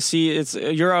 Dude, you're gonna see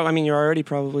you're already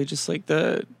probably just like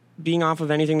the being off of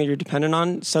anything that you're dependent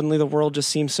on. Suddenly the world just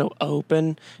seems so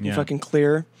open and Yeah. fucking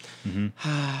clear. And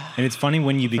it's funny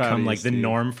when you Proud of become you, like the Steve.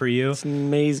 norm for you. It's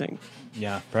amazing.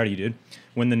 Yeah, proud of you, dude.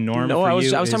 When the norm No, for I was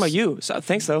you talking is- about you. So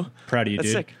thanks though. Proud of you, That's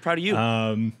dude. sick. Proud of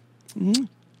you.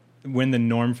 When the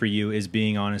norm for you is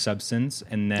being on a substance,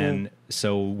 and then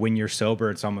so when you're sober,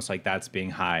 it's almost like that's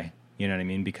being high. You know what I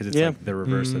mean? Because it's Yeah. like the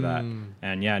reverse of that.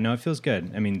 And yeah, no, it feels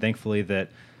good. I mean, thankfully that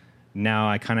now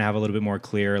I kind of have a little bit more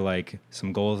clear, like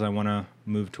some goals I want to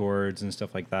move towards and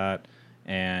stuff like that.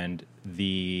 And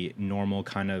the normal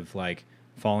kind of like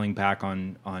falling back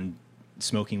on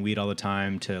smoking weed all the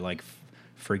time to like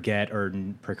forget or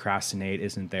procrastinate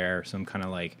isn't there. So I'm kind of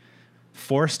like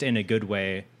forced in a good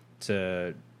way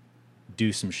to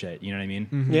do some shit. You know what I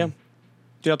mean? Yeah.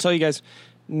 Dude, I'll tell you guys,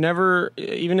 never,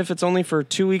 even if it's only for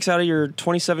 2 weeks out of your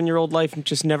 27-year-old life,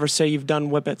 just never say you've done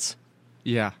whippets.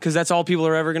 Yeah. Because that's all people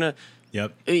are ever going to.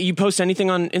 Yep. You post anything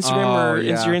on Instagram Oh, or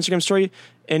yeah. your Instagram story,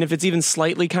 and if it's even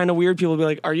slightly kind of weird, people will be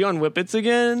like, "Are you on whippets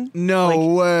again?"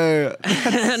 No way.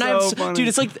 And funny. dude,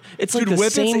 it's like Dude, the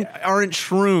whippets same. aren't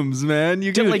shrooms, man.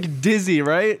 You get Dude. like dizzy,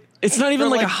 right? It's not even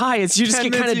For, like a like, high. It's you just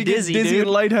 10 get kind minutes, of you get dizzy, dizzy dude. and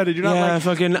lightheaded. You're not Yeah, like,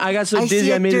 fucking. I got so I dizzy,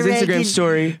 see I a made his Instagram dragon.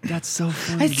 story. that's so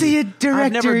funny. I see a I've director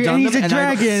never and done he's them, a and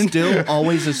I've dragon. still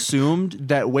always assumed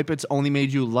that whippets only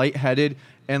made you lightheaded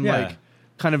and Yeah. like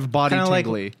kind of body Kinda like-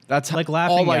 tingly. That's Like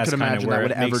laughing all I gas could kinda imagine where that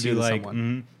would it ever makes do you to like,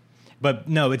 someone. But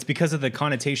no, it's because of the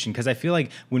connotation. Because I feel like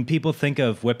when people think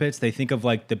of whippets, they think of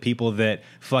like the people that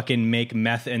fucking make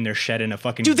meth in their shed in a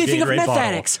fucking Dude, they think of Gatorade meth bottle.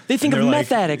 addicts. They And think of they're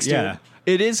meth addicts, dude. Yeah.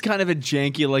 It is kind of a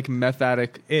janky, like meth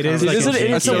addict. It is kind of like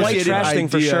a it's a white associated trash thing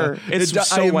for idea. sure. It's I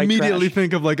so white immediately trash.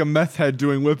 think of like a meth head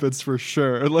doing whippets for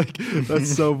sure. Like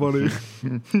that's so funny.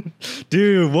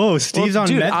 Dude, whoa, Steve's Well, on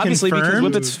dude, meth obviously because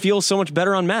confirmed? whippets feel so much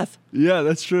better on meth. Yeah,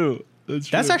 that's true. That's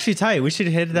true. That's actually tight. We should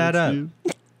hit that up.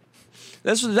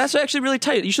 That's actually really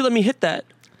tight. You should let me hit that.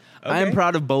 I am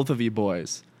proud of both of you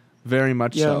boys, very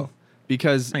much so,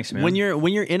 because Thanks, man. when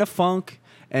you're in a funk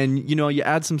and you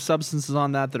add some substances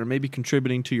on that are maybe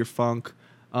contributing to your funk,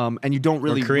 and you don't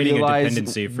really creating a realize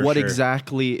dependency for what sure.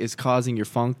 exactly is causing your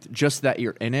funk, just that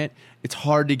you're in it, it's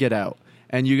hard to get out.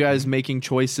 And you guys making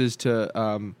choices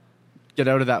to get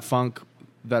out of that funk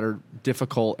that are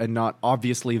difficult and not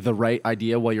obviously the right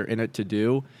idea while you're in it to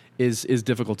do is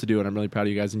difficult to do, and I'm really proud of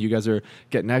you guys. And you guys are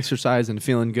getting exercise and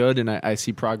feeling good, and I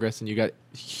see progress, and you got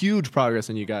huge progress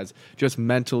in you guys, just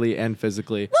mentally and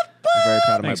physically. I'm very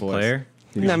proud of Thanks, my boys. player.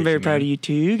 I'm very proud of you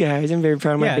too, guys. I'm very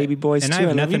proud of my baby boys and too. I have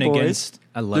love nothing you boys. against.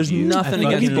 I love There's you. nothing I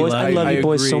against fucking boys. I love I you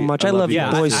boys so agree. much. I I love love you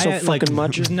you. boys so like, fucking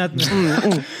much. There's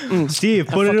nothing. Steve,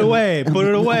 put it away. Put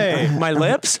it away. My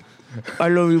lips. I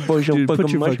love you boys so Dude, put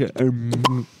fucking your much.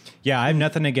 fucking. Yeah, I have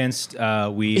nothing against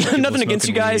weed. people Nothing against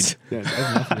you smoking guys. weed. Yeah, I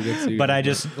have nothing against you. But I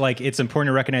just it's important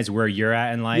to recognize where you're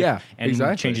at in life, Yeah, and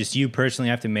exactly. changes you personally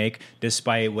have to make,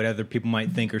 despite what other people might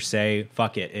think or say.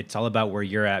 Fuck it, it's all about where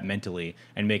you're at mentally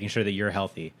and making sure that you're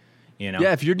healthy. You know,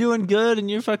 Yeah, if you're doing good and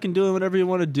you're fucking doing whatever you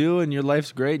want to do and your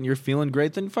life's great and you're feeling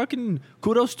great, then fucking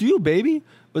kudos to you, baby.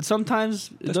 But sometimes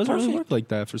it doesn't really work like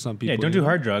that for some people. yeah. Don't do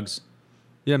hard drugs.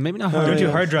 Yeah, maybe not hard. Don't do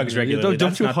drugs. hard drugs regularly. Don't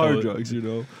That's do not hard the- drugs.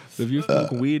 If you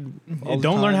smoke weed, all the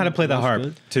Don't learn time, how to play the that's harp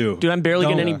good. too. Dude, I'm barely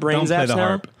Don't- getting any brain don't play zaps the now.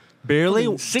 harp.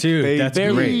 Barely, Sick, Dude, that's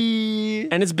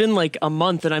barely. And it's been like a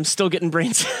month, and I'm still getting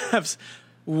brain zaps.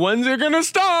 When's it gonna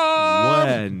stop?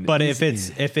 When? But if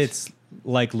it's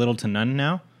like little to none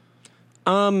now,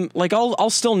 Like I'll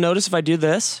still notice if I do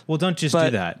this. well, don't just But,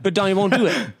 do that. But Donnie won't do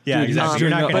it. yeah, Dude, exactly. he's You're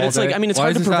not doing gonna. But it's like, I mean, it's Why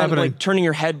hard is to this prevent happening? like turning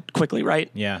your head quickly, right?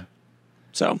 yeah.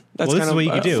 So that's Well, this kind is of what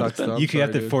you could do. sucks, though. You could have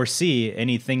Sorry, to dude. foresee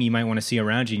anything you might want to see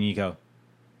around you, and you go,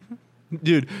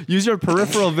 Dude, use your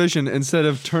peripheral vision instead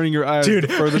of turning your eyes dude,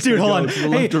 furthest dude, to hold go on. to the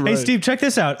Hey, left or hey, right. Steve, check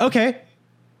this out. Okay.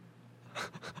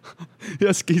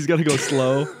 Yes, he's got to go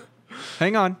slow.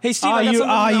 Hang on. Hey, Steve, I got something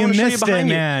I you wanna show you missed it, behind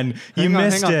you. man. You Hang on,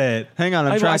 missed hang on. it. Hang on,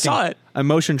 I'm I tracking. saw it. I'm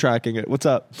motion tracking it. What's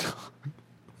up?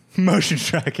 Motion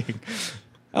tracking.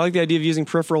 I like the idea of using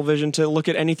peripheral vision to look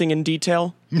at anything in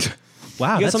detail. Wow, You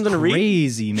got that's something to read?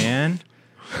 crazy, man.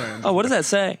 Oh, what does that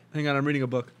say? Hang on, I'm reading a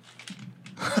book.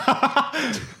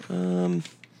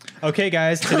 Okay,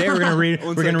 guys, today we're gonna read.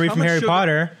 One We're gonna sec. read How from much Harry sugar-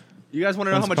 Potter. You guys want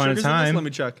to know Once how much upon a sugar's in this? time. Let me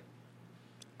check.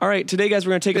 All right, today, guys,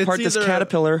 we're going to take It's apart this either-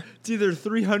 caterpillar. It's either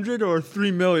 300 or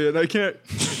 3 million. I can't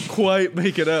quite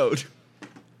make it out.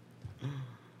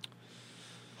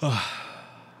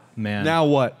 Man, Now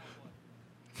what?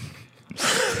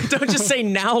 Don't just say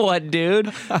now what,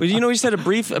 dude. But you just had a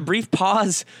brief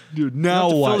pause. Dude, You don't now have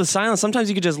to what? fill the silence. Sometimes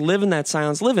you could just live in that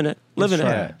silence. Live in it. Live in it.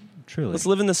 yeah, truly. Let's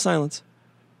live in this silence.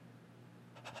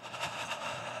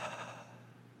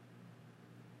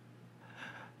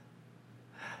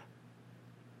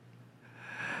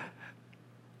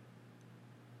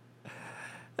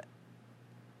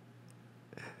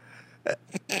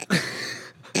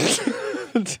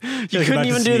 You Like couldn't about to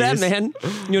even do that, sneeze. man. You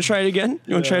want to try it again?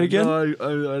 You want to try it again? No, I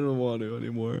don't want to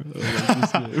anymore. I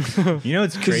don't like this game. You know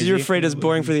it's Because crazy. you're afraid it's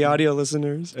boring for the audio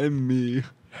listeners And me.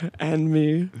 and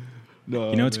me. No,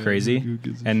 You know what's man, crazy? who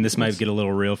gives a And this shit? might get a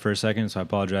little real for a second, so I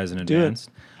apologize in Do it. advance.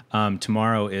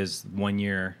 Tomorrow is 1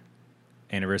 year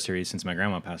anniversary since my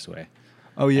grandma passed away.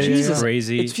 Oh, yeah, Jesus. yeah.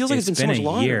 Crazy. It feels like it's been so much a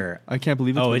longer. year. I can't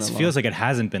believe it's Oh, been it that feels long. like it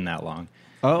hasn't been that long.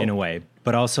 Oh. In a way,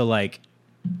 but also like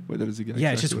Wait, that is exactly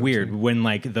yeah, it's just what I'm weird saying. when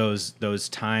like those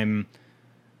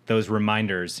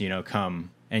reminders,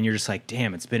 come and you're just like,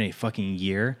 damn, it's been a fucking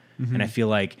year. Mm-hmm. And I feel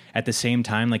like at the same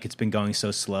time, like it's been going so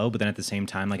slow, but then at the same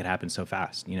time, like it happened so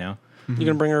fast, You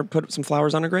gonna bring her, put some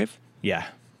flowers on her grave? Yeah.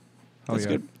 Oh, That's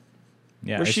yeah. good.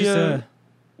 Yeah. Where's it's she? just,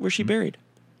 Where's she buried?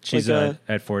 she's like,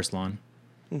 at Forest Lawn.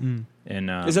 Mm. And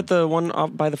Is that the one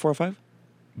off by the 405?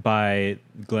 by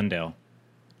Glendale,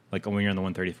 like when you're on the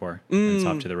 134, and it's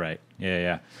off to the right.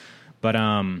 Yeah. But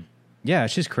yeah,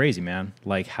 it's just crazy, man.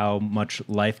 Like how much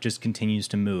life just continues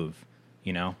to move,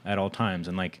 at all times,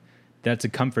 and like that's a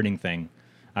comforting thing.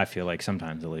 I feel like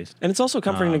sometimes, at least. And it's also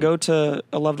comforting to go to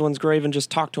a loved one's grave and just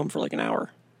talk to him for like an hour.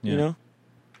 You Yeah. know,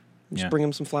 just Yeah. bring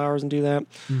him some flowers and do that.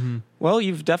 Well,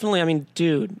 you've definitely. I mean,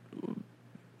 dude,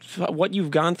 what you've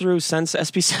gone through since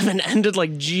SB7 ended,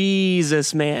 like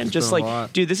Jesus, man. Just been a like,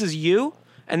 lot. dude, this is you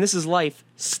and this is life.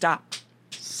 Stop.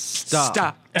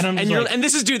 And I'm just like- and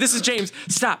this is James.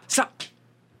 Stop.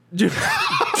 Dude.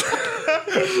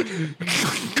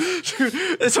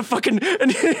 It's a fucking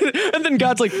and then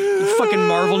God's like, "You fucking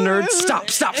Marvel nerd.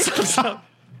 Stop.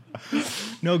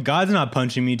 No, God's not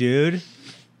punching me, dude.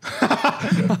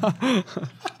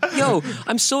 Yo,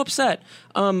 I'm so upset.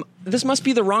 This must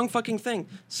be the wrong fucking thing.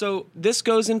 So this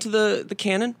goes into the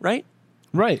canon, right?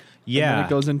 Right. Yeah. And then it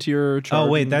goes into your charge.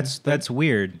 Oh wait, that's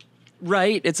weird.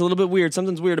 Right. It's a little bit weird.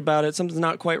 Something's weird about it. Something's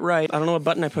not quite right. I don't know what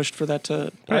button I pushed for that to. I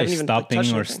Right, didn't even stopping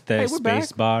touch or anything. Hey, we're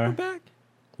space back. bar. We're back.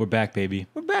 We're back, baby.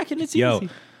 We're back, and it's Yo, easy.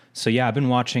 so yeah, I've been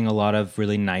watching a lot of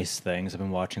really nice things. I've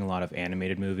been watching a lot of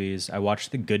animated movies. I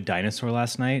watched The Good Dinosaur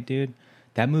last night, dude.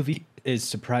 That movie is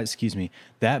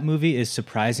That movie is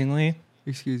surprisingly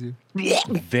Excuse you.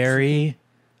 very,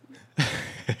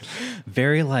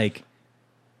 very like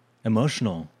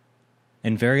emotional,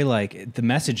 and very like the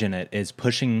message in it is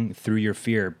pushing through your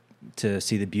fear to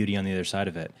see the beauty on the other side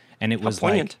of it. And it was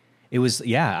poignant. like. It was,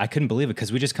 yeah, I couldn't believe it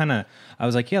because we just I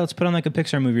was like, yeah, let's put on like a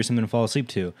Pixar movie or something to fall asleep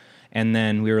to. And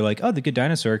then we were like, oh, The Good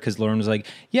Dinosaur, because Lauren was like,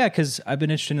 yeah, because I've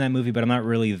been interested in that movie, but I'm not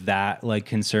really that like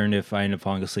concerned if I end up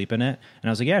falling asleep in it. And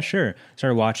I was like, yeah, sure.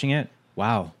 Started watching it.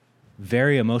 Wow.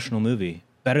 Very emotional movie.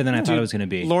 Better than I thought it was going to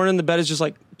be. Lauren in the bed is just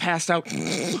like passed out,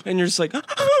 and you're just like,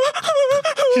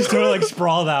 She's sort of like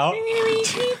sprawled out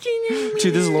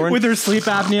dude, this is Lauren. with her sleep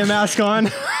apnea mask on.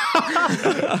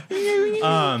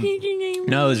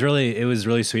 No, it was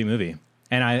really sweet movie.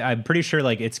 And I'm pretty sure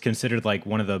like it's considered like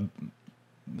one of the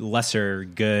lesser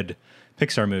good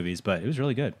Pixar movies, but it was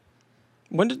really good.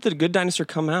 When did The Good Dinosaur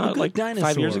come out? Good Like Dinosaur.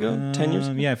 5 years ago? 10 years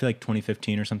ago? Yeah, I feel like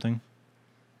 2015 or something.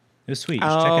 It was sweet. You should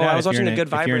Oh, check it out I was if you're watching in The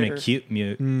Good if you're in a Vibrator. cute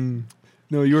mute.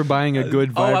 No, you were buying a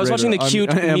good vibrator. I was watching The Cute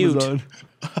on Mute. Amazon.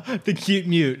 The Cute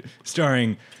Mute,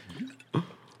 starring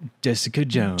Jessica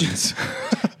Jones.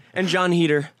 And John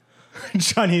Heater.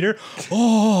 John Heater.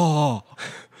 Oh,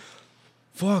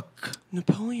 fuck.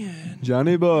 Napoleon.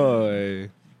 Johnny boy.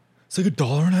 It's like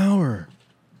 $1 an hour.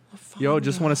 Yo,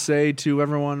 just want to say to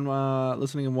everyone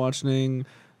listening and watching,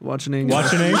 listening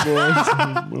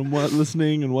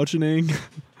and watching,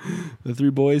 the three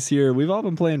boys here, we've all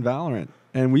been playing Valorant,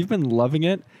 and we've been loving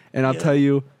it. And I'll tell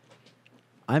you,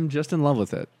 I'm just in love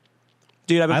with it.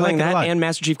 Dude, I've been I playing like it a that lot. and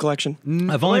Master Chief Collection.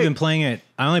 I've only been playing it.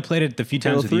 I only played it the few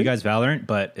times Halo with 3? you guys, Valorant,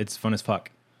 but it's fun as fuck.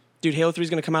 Dude, Halo 3 is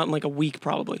going to come out in like a week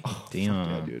probably. Damn.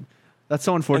 Yeah, dude. That's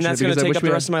so And unfortunate. that's going to because I take wish up we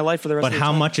the had rest of my life for the rest But of the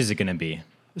how time. much is it going to be?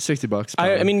 $60.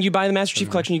 I mean, you buy the Master Chief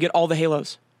Collection, you get all the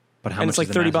Halos. But how And much it's like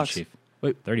is the $30 Master Chief?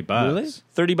 Wait, $30 bucks.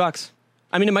 really? $30.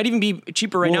 I mean, it might even be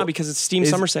cheaper right now Well, because it's Steam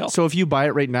Summer Sale. So if you buy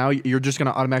it right now, you're just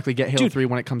going to automatically get Halo Dude, 3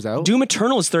 when it comes out? Doom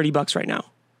Eternal is $30 right now.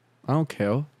 I don't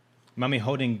care. Mommy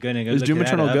holding good and Is Doom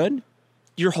Eternal good?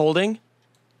 You're holding.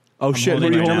 Oh, shit. What are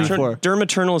holding you right holding now. for? Doom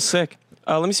Eternal is sick.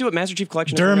 Let me see what Master Chief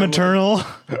Collection is. right now. Eternal.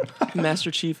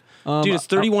 Master Chief. Dude, it's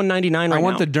 $31.99 right now. I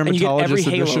want the And you get every Dermatologist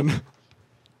Halo. edition.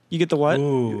 You get the what?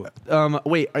 Ooh.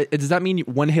 Wait, does that mean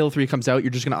when Halo 3 comes out,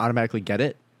 you're just going to automatically get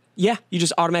it? Yeah, you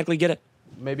just automatically get it.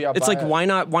 Maybe I'll It's like, why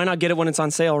not get it when it's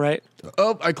on sale, right?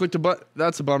 Oh, I clicked a button.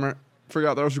 That's a bummer.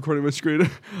 Forgot that I was recording my screen.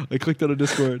 I clicked out of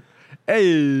Discord.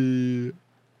 Hey.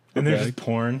 And there's just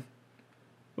porn.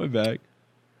 My bag.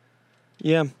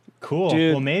 Yeah. Cool.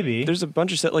 Dude, Well, maybe. There's a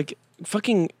bunch of set like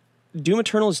fucking Doom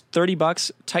Eternal is $30.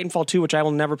 Titanfall 2, which I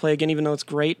will never play again, even though it's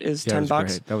great, is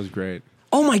 $10. That was great.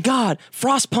 Oh my god,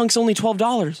 Frostpunk's only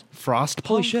 $12. Frostpunk?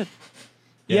 Holy shit.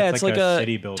 Yeah, Yeah, it's it's like like a a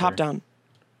city builder. top down.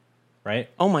 right?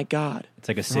 Oh my god. It's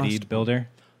like a city Frostpunk. builder.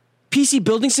 PC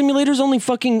Building Simulator is only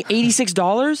fucking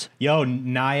 $86. Yo,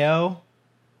 Nio.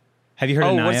 Have you heard Oh,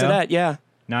 of Nio? what's it at? Yeah.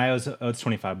 Nio's it's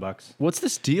 $25. What's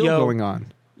this deal Yo. going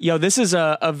on? Yo, this is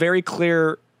a very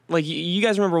clear. Like you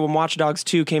guys remember when Watch Dogs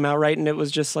 2 came out, right? And it was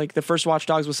just like the first Watch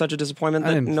Dogs was such a disappointment I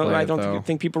that didn't play I it, don't though.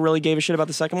 think people really gave a shit about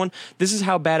the second one. This is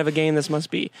how bad of a game this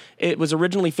must be. It was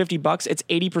originally $50. It's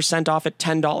 80% off at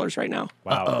 $10 right now.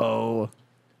 Wow. Oh.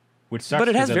 Which sucks. But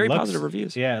it has 'cause very looks- positive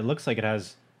reviews. Yeah, it looks like it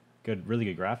has really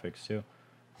good graphics too.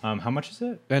 How much is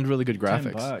it? And really good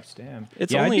graphics. $10. Damn.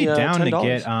 It's yeah, only, I'd be down to $10.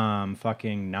 get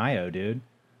fucking Nio, dude.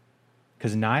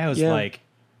 Because Nio's Yeah. like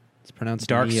It's pronounced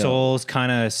Dark Neo. Souls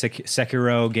kind of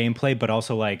Sekiro gameplay, but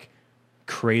also like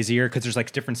crazier because there's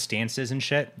like different stances and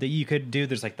shit that you could do.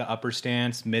 There's like the upper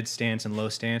stance, mid stance, and low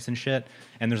stance and shit.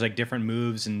 And there's like different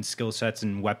moves and skill sets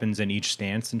and weapons in each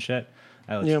stance and shit.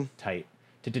 That looks Yeah. tight.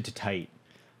 Tight.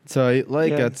 Tight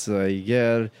like Yeah. a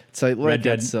tiger. Tight like Red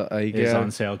Dead a is tiger. on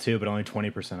sale too, but only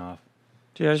 20% off.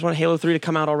 Dude, I just want Halo 3 to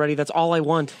come out already. That's all I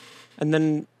want. And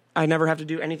then I never have to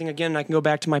do anything again. I can go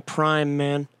back to my prime,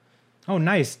 man. Oh,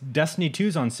 nice. Destiny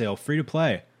 2's on sale, free to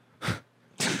play.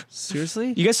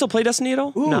 Seriously? You guys still play Destiny at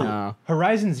all? No. No.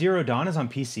 Horizon Zero Dawn is on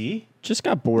PC? Just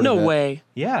got bored No of it. way.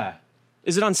 Yeah.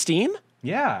 Is it on Steam?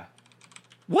 Yeah.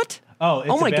 What? Oh, it's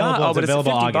Oh my god. available. Oh, but it's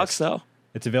available $50 August. though.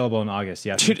 It's available in August.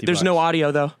 Yeah. Dude, 50 there's no bucks.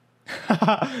 audio though.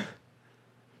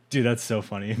 Dude, that's so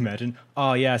funny. Imagine.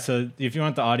 Oh yeah. So if you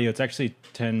want the audio, it's actually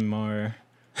 10 more.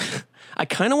 I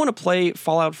kind of want to play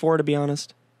Fallout 4 to be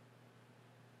honest.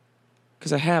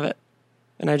 Because I have it.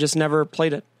 and I just never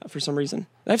played it for some reason.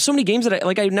 I have so many games that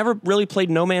I never really played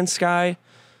No Man's Sky.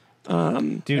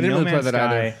 Dude, didn't No really play Man's that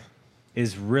Sky either.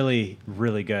 is really,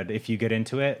 really good if you get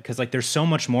into it. Because like, there's so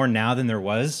much more now than there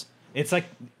was. It's like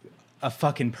a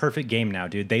fucking perfect game now,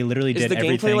 dude. They literally Is did the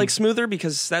everything. gameplay like smoother?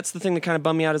 Because that's the thing that kind of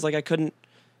bummed me out. Is like I couldn't,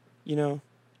 do.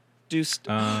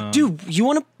 Dude, you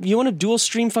want to dual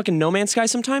stream fucking No Man's Sky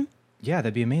sometime? Yeah,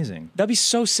 that'd be amazing. That'd be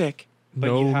so sick. But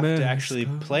No you have Man's to actually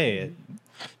Sky. play it.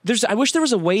 I wish there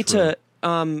was a way to.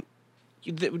 Do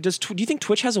you think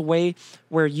Twitch has a way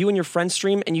where you and your friends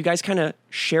stream and you guys kind of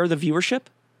share the viewership?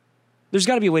 There's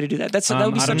got to be a way to do that. That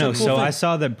would be I such don't know. a cool So thing. I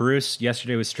saw that Bruce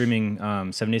yesterday was streaming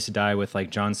 7 Days to Die with like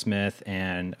John Smith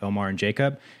and Omar and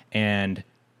Jacob, and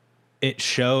it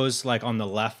shows like on the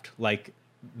left like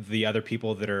the other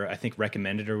people that are I think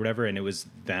recommended or whatever, and it was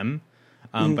them.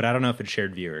 But I don't know if it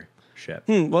shared viewership.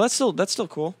 Well, that's still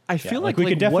cool. I Yeah, feel like we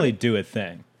could what- definitely do a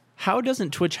thing. How doesn't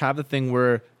Twitch have the thing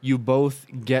where you both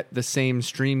get the same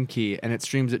stream key and it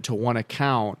streams it to one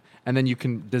account, and then you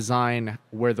can design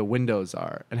where the windows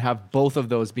are and have both of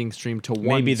those being streamed to one?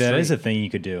 Maybe that is a stream? thing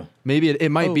you could do, Maybe it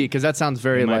might Oh. be, because that sounds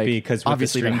very It might like be, 'cause with the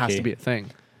obviously that stream has key. to be a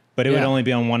thing. but it would Yeah. only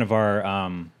be on one of our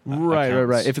Right.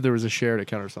 accounts. If there was a shared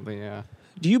account or something, yeah.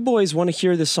 Do you boys want to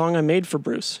hear the song I made for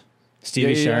Bruce?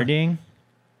 Stevie Yeah. Sharding.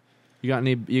 You got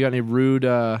any rude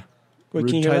Wait, rude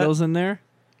can you hear titles that? in there?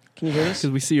 Can you hear this?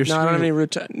 Because we see your No, screen. I don't have any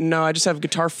root. No, I just have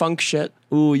guitar funk shit.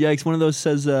 Ooh, yikes! One of those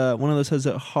says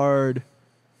a hard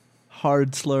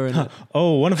slur in it.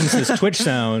 Oh, one of them says Twitch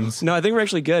sounds. No, I think we're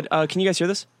actually good. Can you guys hear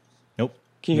this? Nope.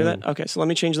 Can you hear that? Okay, so let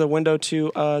me change the window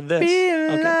to this.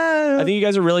 Okay. I think you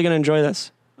guys are really going to enjoy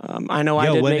this. I know I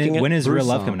Yo, did when, making it. when is Bruce Real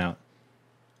Love song. coming out?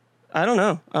 I don't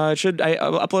know. I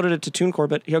uploaded it to TuneCore,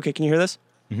 but okay, can you hear this?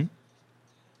 Mhm.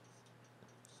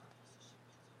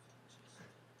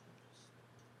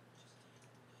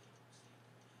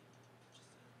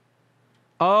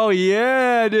 Oh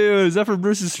yeah, dude! Is that for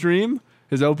Bruce's stream?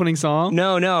 His opening song?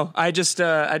 No. I just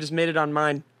made it on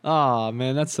mine. Oh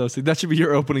man, that's so sick. That should be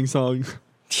your opening song.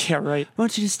 Yeah, right. I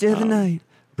want you to stay the night,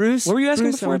 Bruce. What were you asking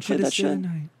Bruce, before I want you played to that stay the shit?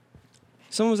 night.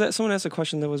 Someone asked a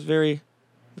question that was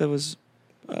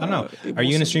I don't know. Are you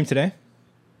going to stream today?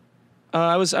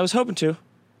 I was hoping to. Are you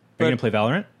But- going to play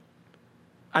Valorant?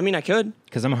 I mean, I could.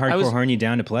 Because I'm a I hardcore was- horny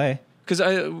down to play.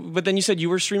 But then you said you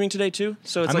were streaming today too,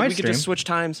 so it's I like might we could just stream. switch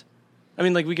times. I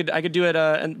mean, like I could do it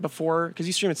and before, because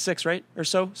you stream at 6, right, or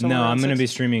so. somewhere No, around I'm going to 6? be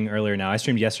streaming earlier now. I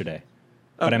streamed yesterday.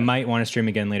 But I Okay. might want to stream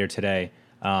again later today.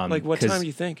 Like what 'cause, time do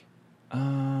you think?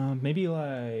 Maybe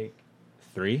like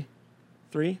 3,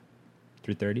 3?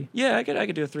 3:30. Yeah, I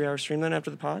could do a 3-hour stream then after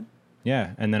the pod.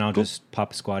 Yeah, and then I'll just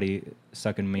pop a squatty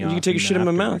sucking me You off. can take a and shit then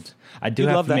in my afterwards. mouth. I do You'd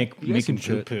have love to that. make You guys making can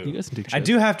shit. poo You poo. guys can take I shit.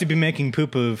 do have to be making poo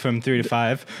poo from 3 to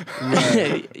 5.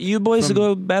 You boys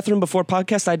go bathroom before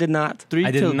podcast. I did not. 3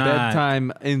 I did till not.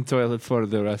 bedtime in toilet for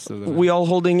the rest of the night. We all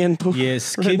holding in poop.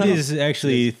 Yes, right Kid now. is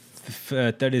actually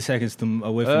 30 seconds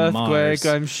away from Mars.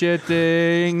 Earthquake, I'm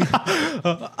shitting.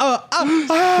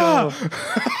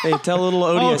 Hey, tell little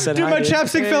Odie I Oh, said dude, hi, my dude.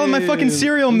 chapstick fell in my fucking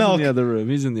cereal He's milk. in the other room.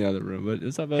 He's in the other room. But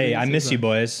it's not about Hey, I miss you,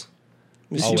 boys.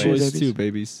 Miss You you, Always. boys babies. too,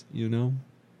 babies. You know.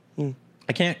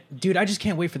 I can't, dude. I just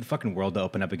can't wait for the fucking world to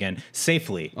open up again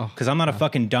safely. Oh, Because I'm not a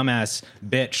fucking dumbass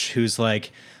bitch who's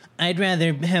like, I'd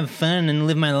rather have fun and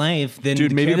live my life than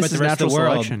Dude, maybe care this about is the rest natural of the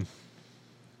world. selection.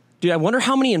 Dude, I wonder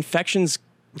how many infections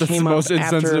That's came the up most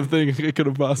after. insensitive thing it could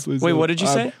have possibly said. Wait, what did you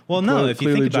say? Well, no, if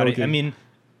you think about it, I joking. mean,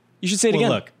 You should say it well,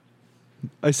 again. look,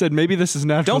 I said maybe this is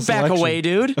natural Don't back selection. away,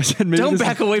 dude. I said maybe Don't this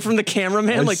back is, away from the camera,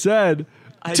 man. I Like, said,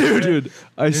 I dude,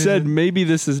 I said maybe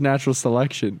this is natural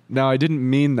selection. Now, I didn't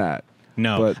mean that.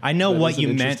 no, But I know that what is an you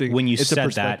meant interesting- when you it's a said that,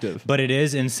 perspective. but it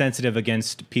is insensitive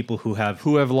against people who have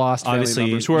Who have lost Obviously,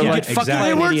 family members. Who are yeah, like, Get fucked by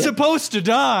exactly. an they weren't idiot. supposed to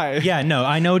die. Yeah, no,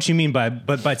 I know what you mean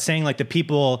but saying like the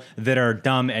people that are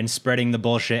dumb and spreading the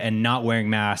bullshit and not wearing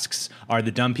masks are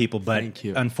the dumb people, but Thank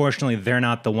you. unfortunately they're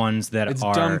not the ones that It's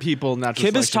are dumb people, natural Kib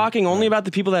is selection. talking only about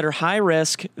the people that are high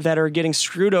risk, that are getting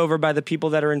screwed over by the people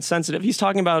that are insensitive. He's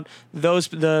talking about those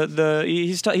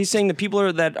he's saying the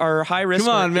people that are high risk.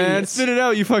 Come are on, man. idiots. Spit it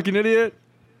out, you fucking idiot.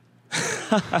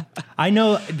 I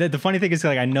know the funny thing is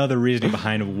like I know the reasoning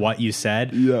behind what you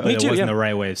said, Yeah. but Me it too, wasn't yeah. the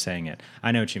right way of saying it.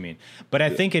 I know what you mean. But I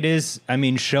think it is, I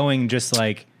mean, showing just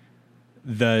like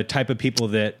the type of people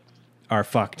that are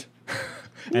fucked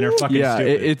and are fucking Yeah,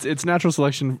 stupid. it's natural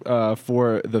selection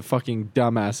for the fucking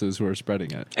dumbasses who are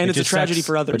spreading it. And It it's a just tragedy sucks,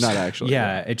 for others. But not actually.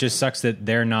 yeah, it just sucks that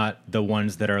they're not the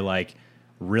ones that are like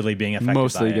really being affected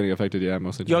Mostly by getting it. affected, yeah.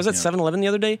 Mostly. Yo, I was at Yeah. 7-Eleven the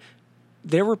other day.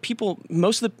 There were people.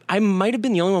 I might have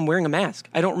been the only one wearing a mask.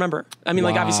 I don't remember. I mean,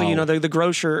 like obviously, you Wow. know, the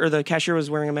grocer or the cashier was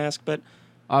wearing a mask, but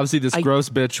Obviously, this I- gross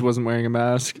bitch wasn't wearing a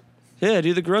mask. Yeah,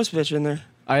 do the gross bitch in there.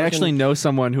 I actually know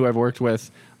someone who I've worked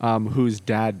with whose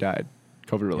dad died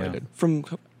COVID related. From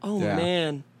Yeah.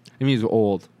 man. I mean, he's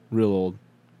old, real old,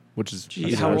 which is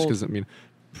Jeez, how old? because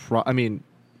I mean,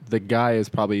 the guy is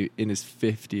probably in his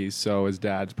 50s, so his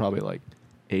dad's probably like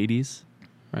 80s,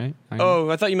 right? Oh,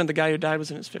 I thought you meant the guy who died was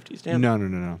in his 50s. Damn.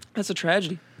 No. That's a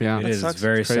tragedy. Yeah, It That is sucks.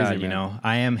 very It's crazy, sad, you man. know.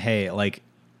 I am,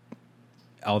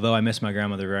 although I miss my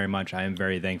grandmother very much, I am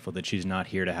very thankful that she's not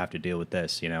here to have to deal with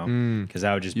this, you know, because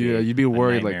that would just be you'd be a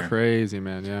worried nightmare. like crazy,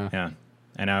 man. Yeah. Yeah,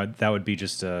 and that would be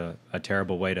just a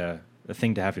terrible a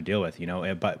thing to have to deal with, you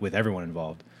know, but with everyone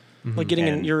involved. Like getting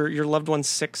And- your loved one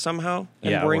sick somehow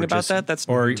and Yeah, worrying or about just- that. That's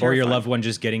or your terrifying. loved one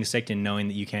just getting sick and knowing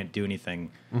that you can't do anything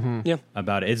Yeah.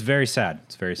 about it. It's very sad.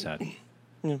 It's very sad.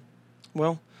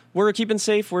 Well, we're keeping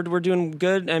safe. We're doing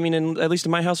good. I mean, at least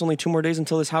in my house, only 2 more days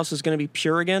until this house is going to be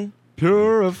pure again.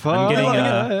 Purify. I'm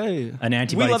getting an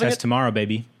antibody loving test it? tomorrow,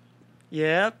 baby.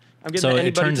 Yeah, I'm getting So the it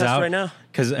antibody turns test out right now.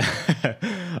 because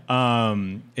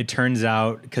it turns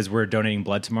out because we're donating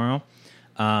blood tomorrow.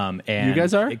 And You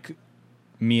guys are?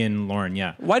 Me and Lauren,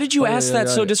 yeah. Why did you ask that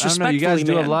so I don't know, disrespectfully, you guys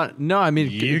do man? a lot. No, I mean,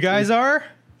 You guys are?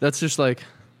 That's just like,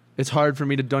 it's hard for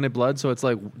me to donate blood, so it's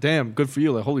like, damn, good for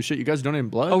you. Like, holy shit, you guys donating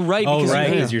blood? Oh, right. Oh, because right,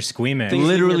 you- because you're squeamish. Things-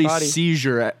 Literally in your body.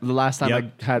 seizure at the last time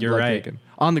Yep, I had you're blood right. taken.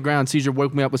 On the ground, seizure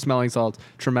woke me up with smelling salts.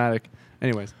 Traumatic.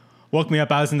 Anyways, Woke me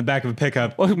up. I was in the back of a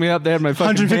pickup. woke me up. They had my fucking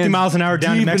 150 hands miles an hour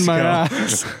down to deep in my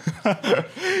Mexico.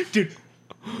 ass. Dude.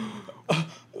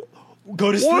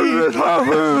 Go to What sleep. did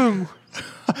happen?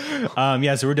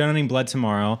 Yeah, so we're donating blood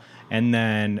tomorrow. And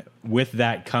then with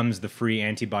that comes the free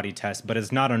antibody test, but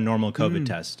it's not a normal COVID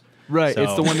test. Right, So-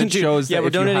 it's the one that Dude, shows. yeah, that we're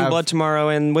if you donating have- blood tomorrow,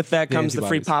 and with that the comes the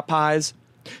free antibodies. pot pies.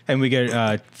 And we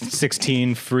get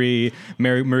 16 free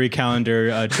Marie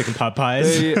Calendar chicken pot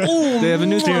pies. They have a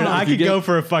new Dude, one. I If you could get- go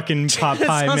for a fucking pot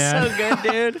pie, Sounds man. so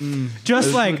good, dude. Just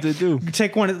That's like what they do.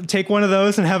 take one of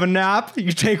those and have a nap.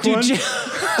 You take one. Ja-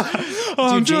 I'm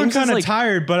feeling James is kind of like-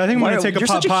 tired, but I think I'm Why, gonna take a you're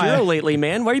pot such a pie. hero lately,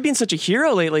 man. Why are you being such a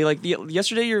hero lately? Like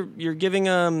yesterday, you're giving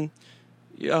a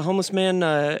homeless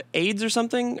man AIDS or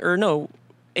something, or no,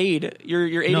 aid. You're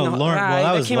aiding. No, a, Lauren. Well,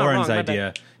 that was came out Lauren's wrong, my bad.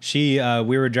 idea. She,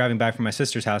 we were driving back from my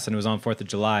sister's house, and it was on 4th of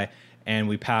July, and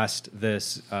we passed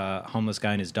this homeless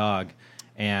guy and his dog,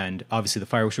 and obviously the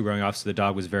fireworks were going off, so the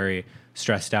dog was very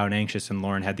stressed out and anxious. And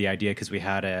Lauren had the idea because we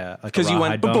had a Because you went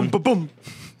rawhide boom, bone. boom, boom, boom.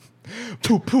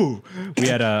 Poo poo. We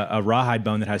had a rawhide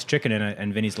bone that has chicken in it,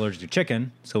 and Vinny's allergic to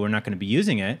chicken, so we're not going to be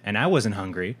using it. And I wasn't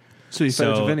hungry, So you fed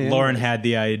it to Vinny. Lauren anyways. had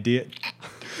the idea.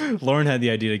 Lauren had the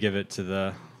idea to give it to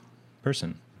the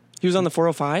person. He was on the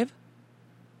 405.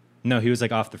 No, he was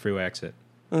like off the freeway exit.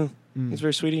 It's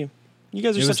very sweet of you. You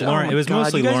guys are It was such. Lauren. Oh my It was God.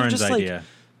 mostly You guys are Lauren's just like- idea.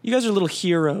 you guys are little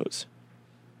heroes.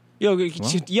 Yo,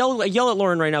 yell at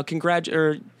Lauren right now.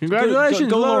 Congratulations,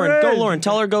 go Lauren. Go Lauren. Lauren.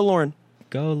 Tell her go Lauren.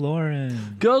 Go,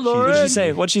 Lauren. Go, Lauren. What'd she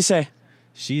say? What'd she say?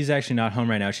 She's actually not home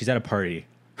right now. She's at a party.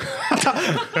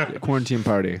 Quarantine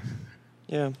party.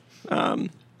 Yeah.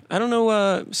 I don't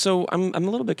know. So I'm a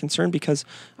little bit concerned because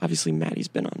obviously Maddie's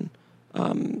been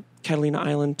on Catalina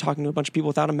Island talking to a bunch of people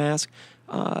without a mask.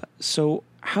 So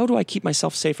how do I keep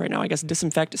myself safe right now? I guess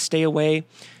disinfect, stay away.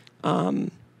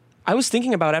 I was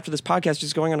thinking about after this podcast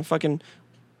just going on a fucking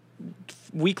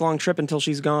week-long trip until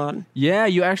she's gone. Yeah,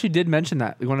 you actually did mention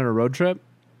that. You went on a road trip?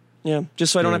 Yeah,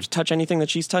 just so I don't Dude. have to touch anything that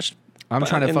she's touched. I'm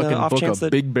trying to in the fucking off book chance a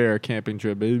that- Big Bear camping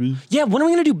trip, baby. Yeah, when are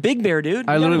we gonna do Big Bear, dude?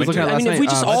 I literally was looking at it I mean, last if we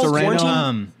night. just all Sereno.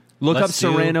 quarantine. Look up Let's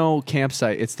do- Sereno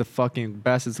campsite. It's the fucking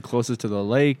best. It's the closest to the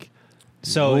lake.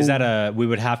 So is that we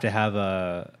would have to have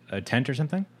a tent or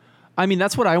something? I mean,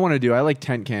 that's what I want to do. I like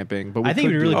tent camping, but I think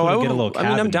could it'd be really do- cool I to get a will- little I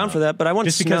mean, I'm cabin, down though. for that, but I want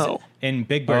Just snow. because in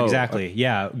Big Bear, Oh, exactly.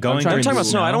 Yeah, I'm going trying during to talking the about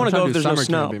snow. I don't wanna I'm go trying if to do there's no summer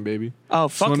snow. camping, baby. Oh,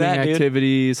 fuck Swimming that, dude.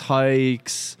 activities,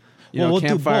 hikes, Well, we'll do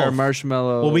campfire, both.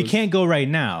 marshmallows. Well, we can't go right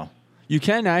now. You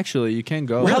can actually. You can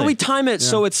go. How do Really? we time it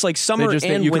so it's like They summer just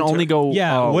and you winter? can only go.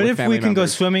 Yeah. What with if family we can go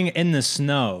members. swimming in the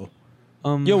snow?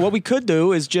 Yo, what we could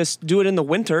do is just do it in the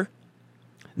winter.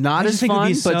 Not I just as think it'd fun,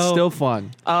 be but so- still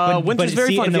fun. Winter's very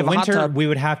see, fun in if you the have a hot winter, tub. we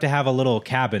would have to have a little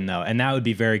cabin though, and that would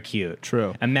be very cute.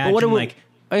 True. Imagine But what like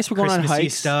I guess we're going on Christmassy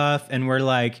hikes. stuff, and we're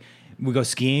like we go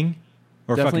skiing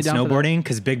or Definitely fucking down for that. snowboarding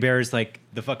because Big Bear is like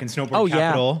the fucking snowboard Oh, yeah.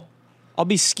 capital. I'll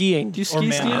be skiing. Do you Or ski,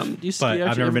 Mammoth. Steve? Do you ski? But I've Have you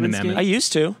never ever been to skiing? Mammoth. I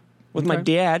used to with my Okay.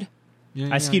 dad. Yeah,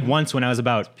 I skied once when I was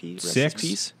about Rest his 6,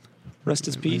 peace. Rest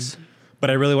his peace. but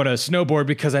I really want to snowboard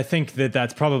because I think that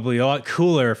that's probably a lot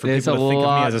cooler for It's people a to think of me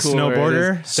lot as a cooler. snowboarder.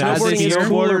 It than is. as a Snowboarding is skier.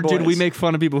 cooler, Dude, we boys. make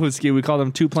fun of people who ski. We call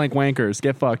them two plank wankers.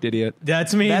 Get fucked, idiot.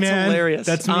 That's me, That's man. hilarious.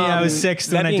 That's me. I was 6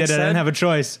 that when I being did it. I said- didn't have a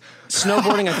choice.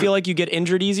 Snowboarding, I feel like you get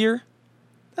injured easier.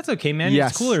 That's okay, man.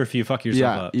 Yes. It's cooler if you fuck yourself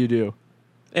Yeah, up. you do.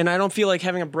 And I don't feel like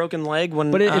having a broken leg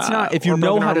when. But it's not. If you or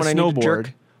know broken how arm to when I need snowboard,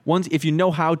 jerk. if you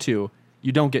know how to,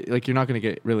 you don't get you're not going to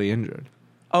get really injured.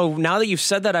 Oh, now that you've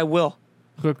said that, I will.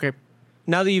 Okay.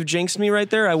 Now that you've jinxed me right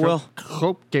there, I will.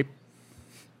 Okay.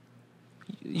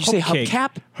 You say Hope cake.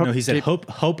 hubcap? No, he said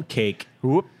hope cake.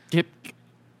 Whoop. Kip.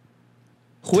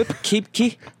 Whip keep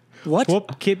key. What?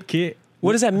 Hope kip.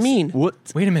 What does that mean? What?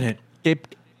 Wait a minute.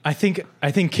 Kip. I think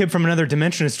Kib from another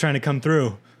dimension is trying to come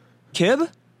through. Kib?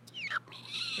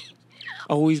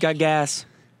 Oh, he's got gas.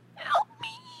 Help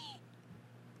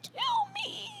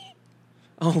me.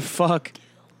 Oh, fuck.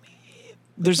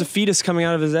 There's a fetus coming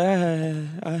out of his ass.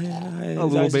 A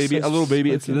little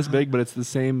baby. It's this big, but it's the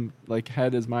same like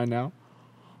head as mine now.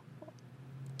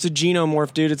 It's a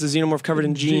genomorph, dude. It's a xenomorph covered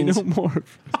in genes. Xenomorph.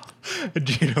 A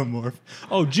genomorph.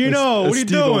 Oh, Gino, what are you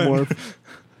doing?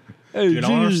 Hey, Dude, I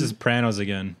want to watch The Sopranos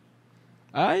again.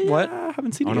 I What?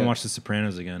 haven't seen I it want to yet. watch The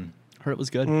Sopranos again. Heard it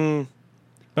was good.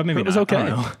 But maybe Heard it was not. I okay.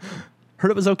 don't know.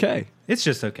 Heard it was okay. It's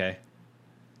just okay.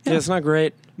 Yeah, it's not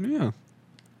great. Yeah. Heard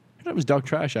it was dog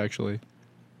trash actually.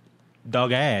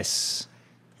 Dog ass.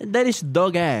 That is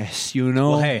dog ass, you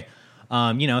know. Well, hey,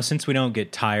 since we don't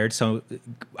get tired, so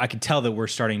I could tell that we're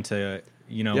starting to,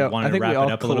 Yeah, want I to think wrap we it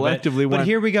all up a little bit. collectively But went,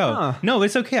 here we go. huh. No,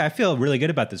 it's okay. I feel really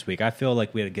good about this week. I feel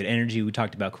like we had good energy. We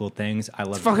talked about cool things. I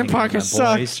love fucking hanging out with podcast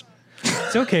my boys. sucks.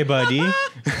 It's okay, buddy.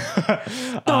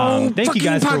 Thank you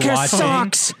guys for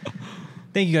watching.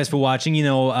 Thank you guys for watching.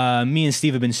 Me and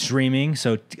Steve have been streaming,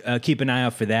 so keep an eye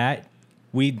out for that.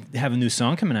 We have a new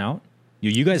song coming out.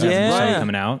 You guys have a new Yeah. song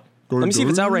coming out. Let me see if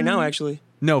it's out right now, actually.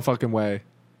 No fucking way.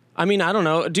 I mean, I don't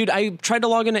know. Dude, I tried to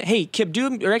log in. Hey, Kip,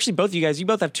 or actually both of you guys, you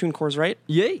both have TuneCores, right?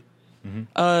 Yay.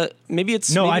 Maybe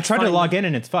it's. No, maybe I it's tried to fine. log in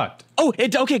and it's fucked. Oh,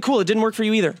 okay, cool. It didn't work for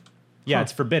you either. Yeah,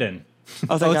 it's forbidden.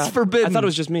 Oh, thank it's God. forbidden. I thought it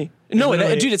was just me. No,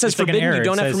 literally- dude, it says it's like an forbidden. error. You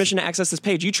don't It have says- permission to access this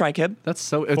page. You try, Kib. That's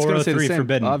so. It's going to say the 403 same.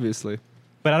 forbidden. Obviously.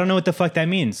 But I don't know what the fuck that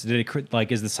means. Did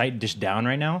it is the site just down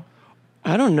right now?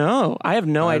 I don't know. I have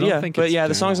no I don't idea. think But it's yeah,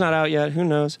 the song's down. not out yet. Who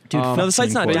knows? Dude, no, the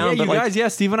site's not But down. yeah, but you like, guys. Yeah,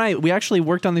 Steve and I. We actually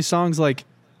worked on these songs like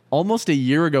almost a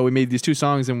year ago. We made these two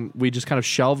songs and we just kind of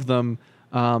shelved them.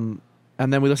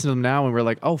 And then we listened to them now and we're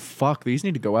like, oh fuck, these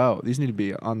need to go out. These need to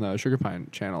be on the Sugar Pine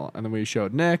channel. And then we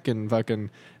showed Nick and fucking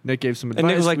Nick gave some advice.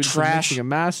 Nick was like, we did some trash. mixing and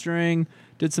mastering.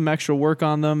 Did some extra work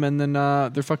on them, and then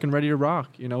they're fucking ready to rock.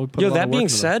 We put a yo, lot that of work being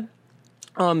into them.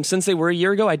 said, since they were a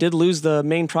year ago, I did lose the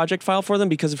main project file for them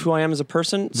because of who I am as a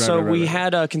person. So right, we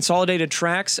right. had consolidated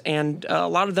tracks, and a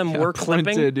lot of them were clipping.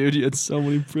 Printed, dude. You had so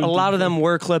many printed. A lot of them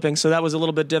were clipping, so that was a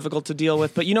little bit difficult to deal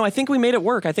with. But I think we made it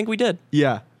work. I think we did.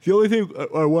 Yeah. The only thing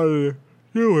I wanted to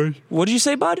do was, What did you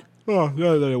say, bud?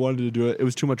 no, that I wanted to do it. It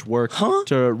was too much work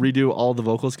to redo all the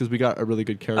vocals because we got a really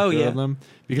good character yeah. of them.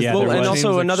 Because Yeah, the there Well, and was. names,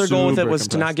 also like, another goal with it super was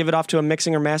to not compressed. give it off to a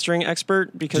mixing or mastering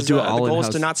expert because Just do it the all goal is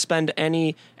in-house. to not spend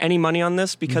any money on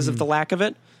this because of the lack of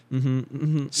it.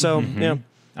 So yeah,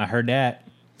 I heard that.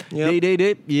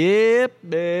 yep.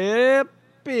 Yep.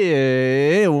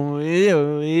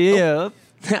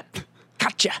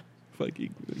 Gotcha.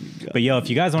 Fucking. But if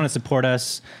you guys want to support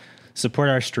us, support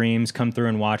our streams, come through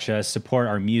and watch us, support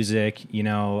our music,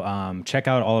 check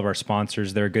out all of our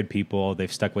sponsors. They're good people.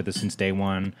 They've stuck with us since day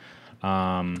one.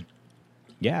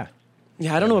 Yeah.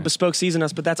 Yeah, I don't know what Bespoke sees in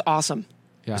us, but that's awesome.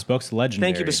 Yeah. Bespoke's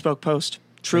legendary. Thank you, Bespoke Post.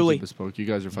 Thank Truly. you, Bespoke. You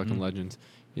guys are fucking legends.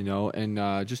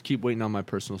 And just keep waiting on my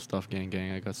personal stuff, gang.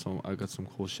 I got some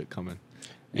cool shit coming.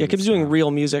 Yeah, And Kib's it's, doing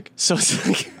real music, so it's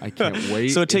like I can't wait.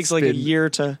 So it takes It's like a been- year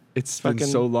to. It's been fucking-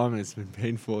 so long and it's been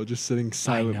painful just sitting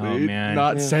silently, man.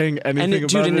 not Yeah. saying anything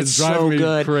And about it. it's driving so me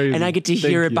good, crazy. and I get to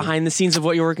hear Thank it you. behind the scenes of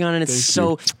what you're working on, and it's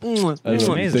Thank so. It's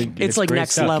you. amazing. Thank you. It's like great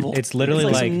next stuff. level. It's literally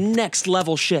like like some next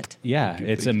level shit. yeah,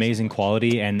 it's amazing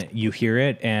quality, and you hear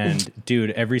it. And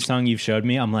dude, every song you've showed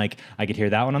me, I'm like, I could hear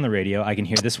that one on the radio. I can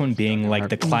hear this one being like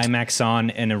the climax on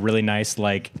in a really nice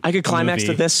like. I could climax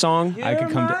movie. to this song. I could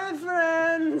come to. friends.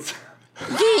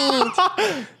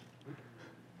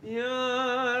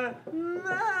 You're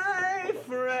my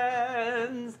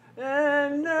friends,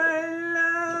 and I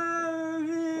love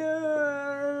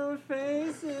your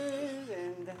faces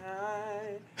and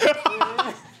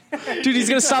I. Dude, he's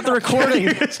gonna stop the recording.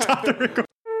 Stop the recording.